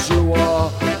pants you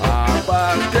wore, I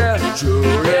bought them.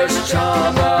 Judas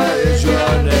Charmer is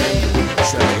your name.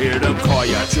 Say, hear them call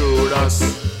you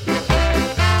Judas.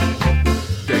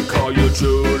 They call you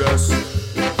Judas.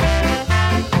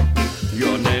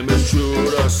 Your name is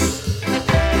Judas.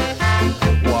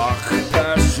 Walk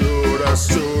past Judas,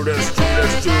 Judas,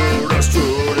 Judas, Judas,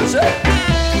 Judas. Hey!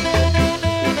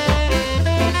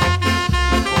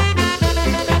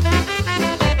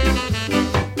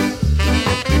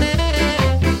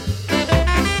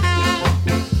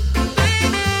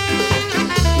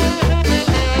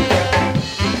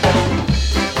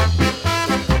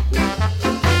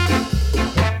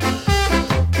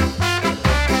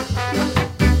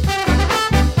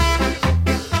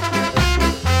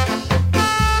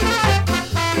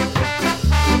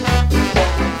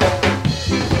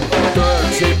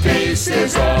 30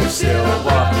 pieces of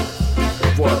silver.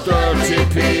 For 30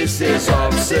 pieces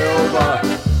of silver.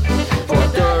 For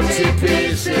 30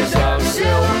 pieces of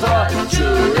silver.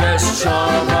 Judas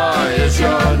Charmer is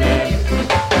your name.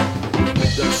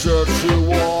 The shirts you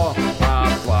wore,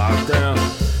 I bought them.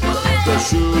 The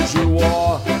shoes you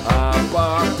wore, I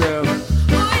bought them.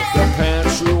 The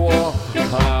pants you wore,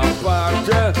 I bought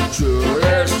them.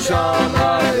 Judas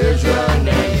Charmer is your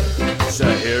name.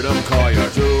 Say, hear them call you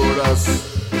Judas.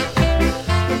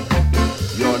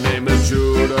 Your name is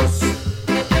Judas.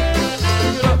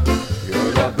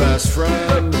 You're the best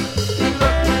friend.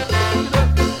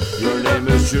 Your name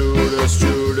is Judas,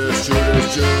 Judas,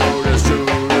 Judas, Judas,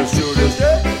 Judas, Judas.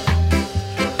 Yeah.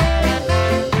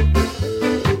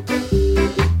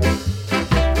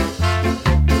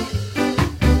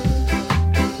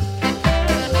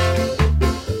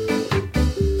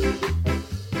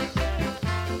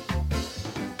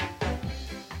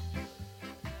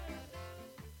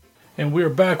 And we are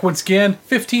back once again.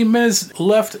 15 minutes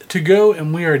left to go,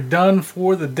 and we are done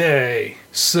for the day.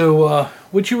 So,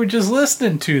 what you were just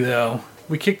listening to, though,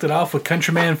 we kicked it off with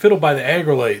Countryman Fiddle by the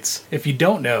Agrolites. If you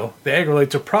don't know, the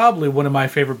Agrolites are probably one of my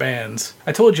favorite bands.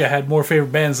 I told you I had more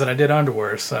favorite bands than I did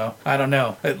underwear, so I don't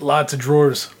know. Lots of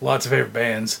drawers, lots of favorite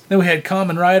bands. Then we had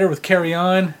Common Rider with Carry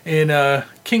On, and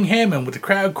King Hammond with the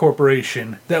Crowd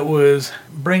Corporation. That was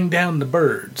Bring Down the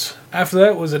Birds. After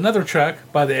that was another track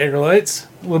by the Agrolites,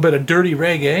 a little bit of dirty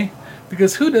reggae,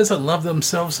 because who doesn't love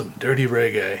themselves some dirty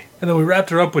reggae? And then we wrapped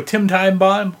her up with Tim Time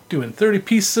Bomb doing 30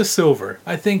 Pieces of Silver.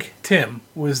 I think Tim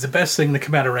was the best thing to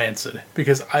come out of Rancid,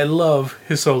 because I love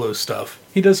his solo stuff.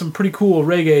 He does some pretty cool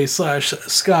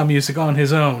reggae/ska music on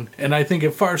his own, and I think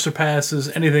it far surpasses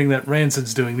anything that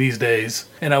Rancid's doing these days,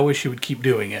 and I wish he would keep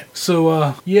doing it.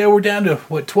 So, yeah, we're down to,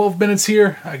 12 minutes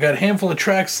here? I got a handful of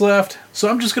tracks left, so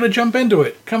I'm just going to jump into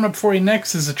it. Coming up for you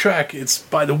next is a track. It's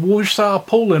by the Warsaw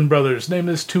Poland Brothers. Name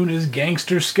of this tune is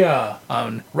Gangster Ska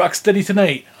on Rocksteady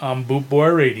Tonight on Boot Boy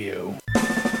Radio.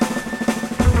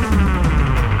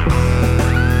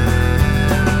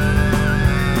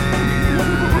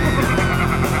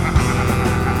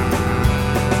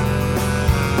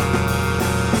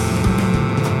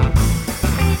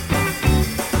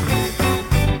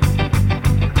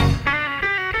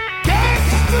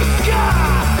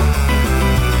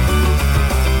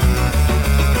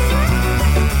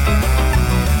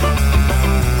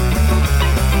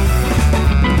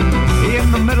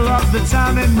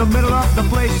 In the middle of the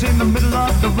place, in the middle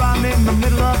of the rhyme, in the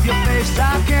middle of your face,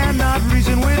 I cannot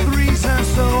reason with reason,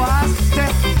 so I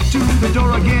step to the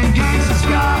door again. Gangsta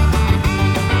ska,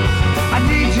 I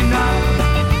need you now.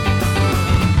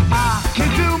 I can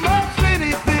do most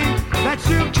anything that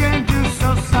you can do,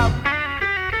 so stop.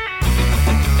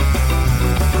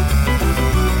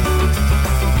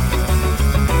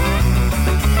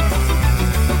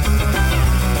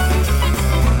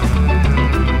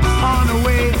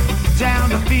 Down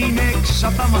to Phoenix, I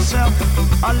found myself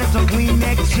a little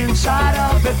Kleenex inside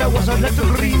of it. There was a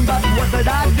little green button. What did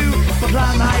I do? But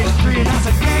climb the highest tree, and that's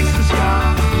a gangster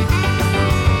ska.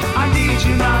 I need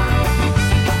you now.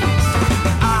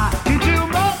 I can do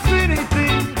most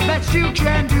anything that you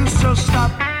can do, so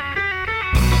stop.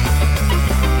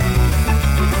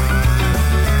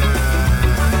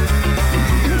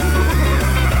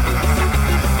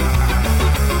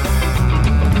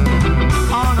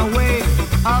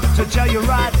 Up to tell you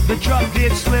right, the truck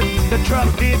did slip, the truck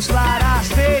did slide. I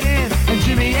stayed in, and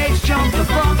Jimmy H jumped the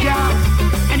funk out,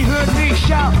 and you heard me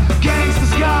shout, Gangsta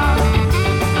ska,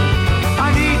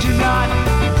 I need you not.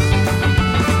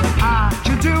 I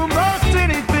can do most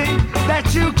anything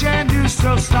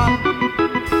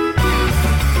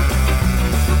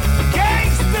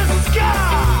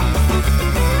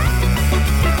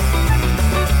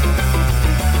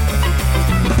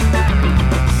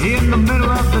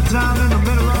time, in the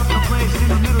middle of the place, in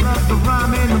the middle of the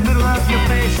rhyme, in the middle of your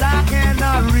face. I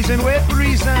cannot reason with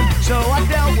reason, so I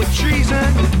dealt with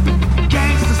treason.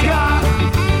 Gangsta ska,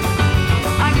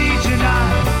 I need you now.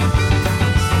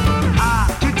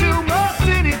 I can do most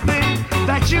anything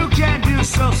that you can do,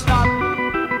 so stop.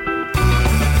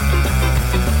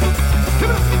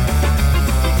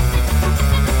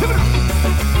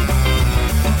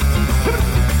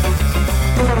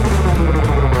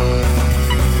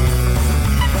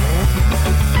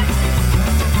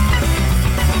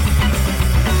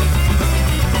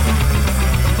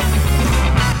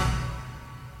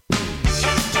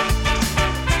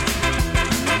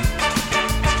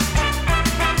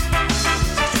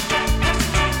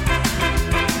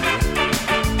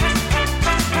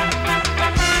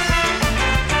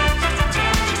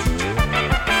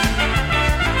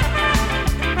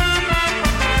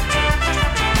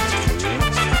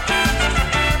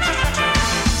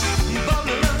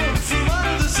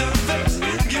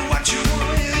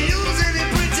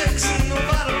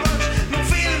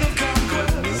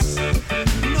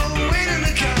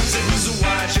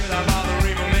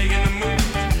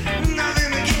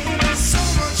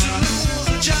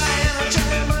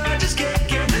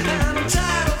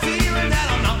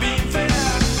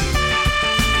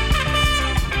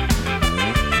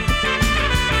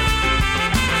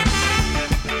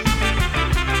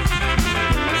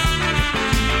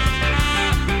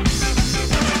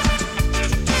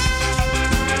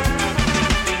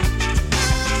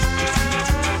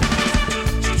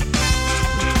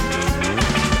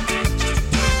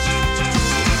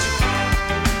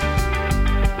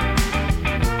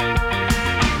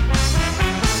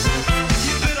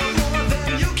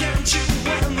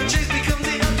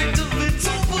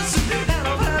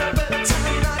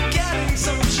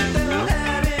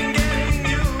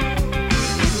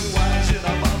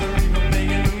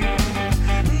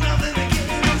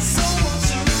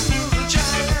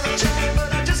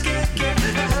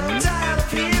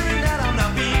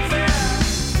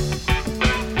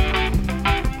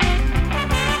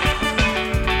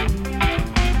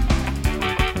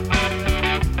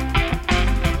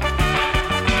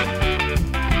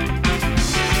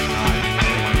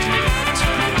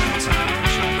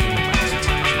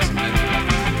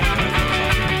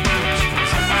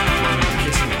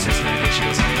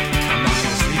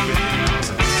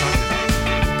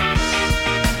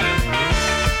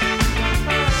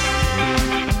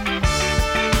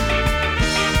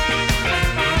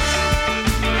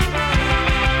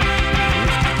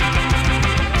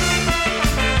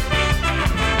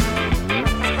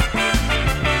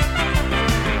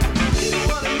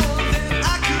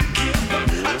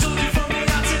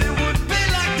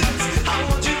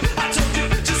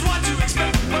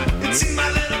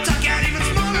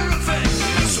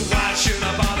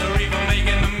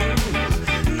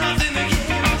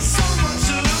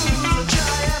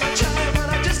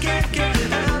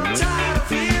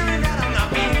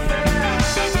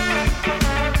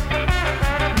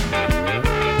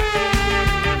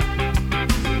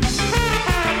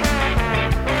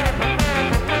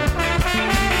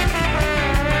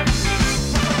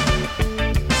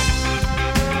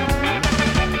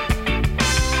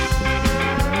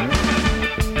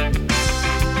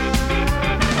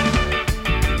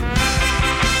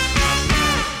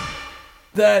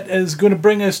 That is going to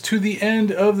bring us to the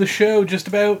end of the show. Just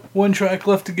about one track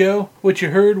left to go. What you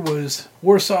heard was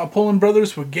Warsaw Pulling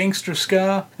Brothers with Gangster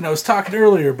Ska. And I was talking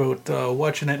earlier about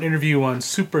watching that interview on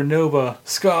Supernova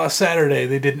Ska Saturday.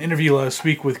 They did an interview last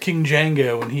week with King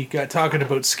Django, and he got talking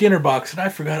about Skinnerbox, and I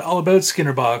forgot all about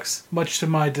Skinnerbox, much to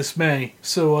my dismay.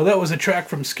 So that was a track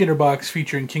from Skinnerbox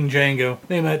featuring King Django.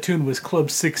 The name of that tune was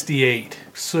Club 68.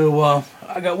 So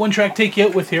I got one track to take you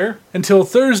out with here. Until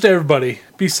Thursday, everybody.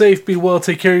 Be safe, be well,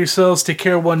 take care of yourselves, take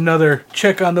care of one another.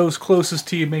 Check on those closest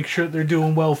to you, make sure they're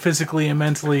doing well physically and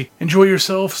mentally. Enjoy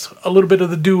yourselves a little bit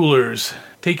of the Duelers.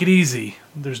 Take it easy.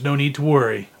 There's no need to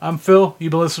worry. I'm Phil.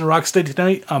 You've been listening to Rocksteady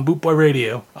Tonight on Bootboy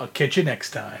Radio. I'll catch you next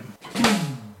time.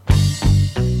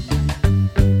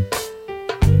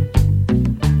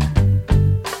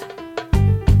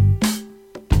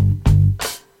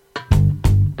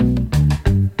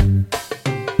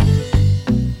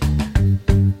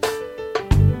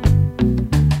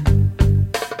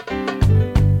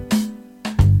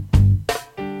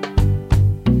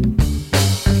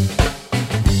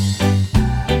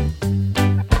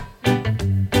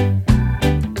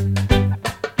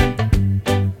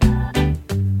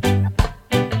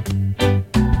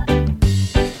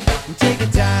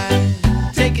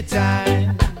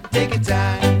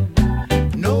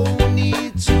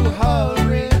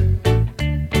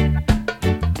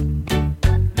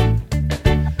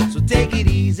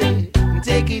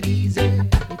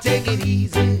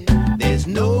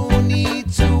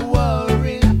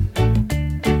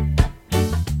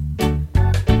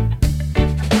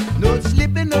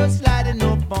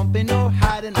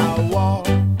 hiding away.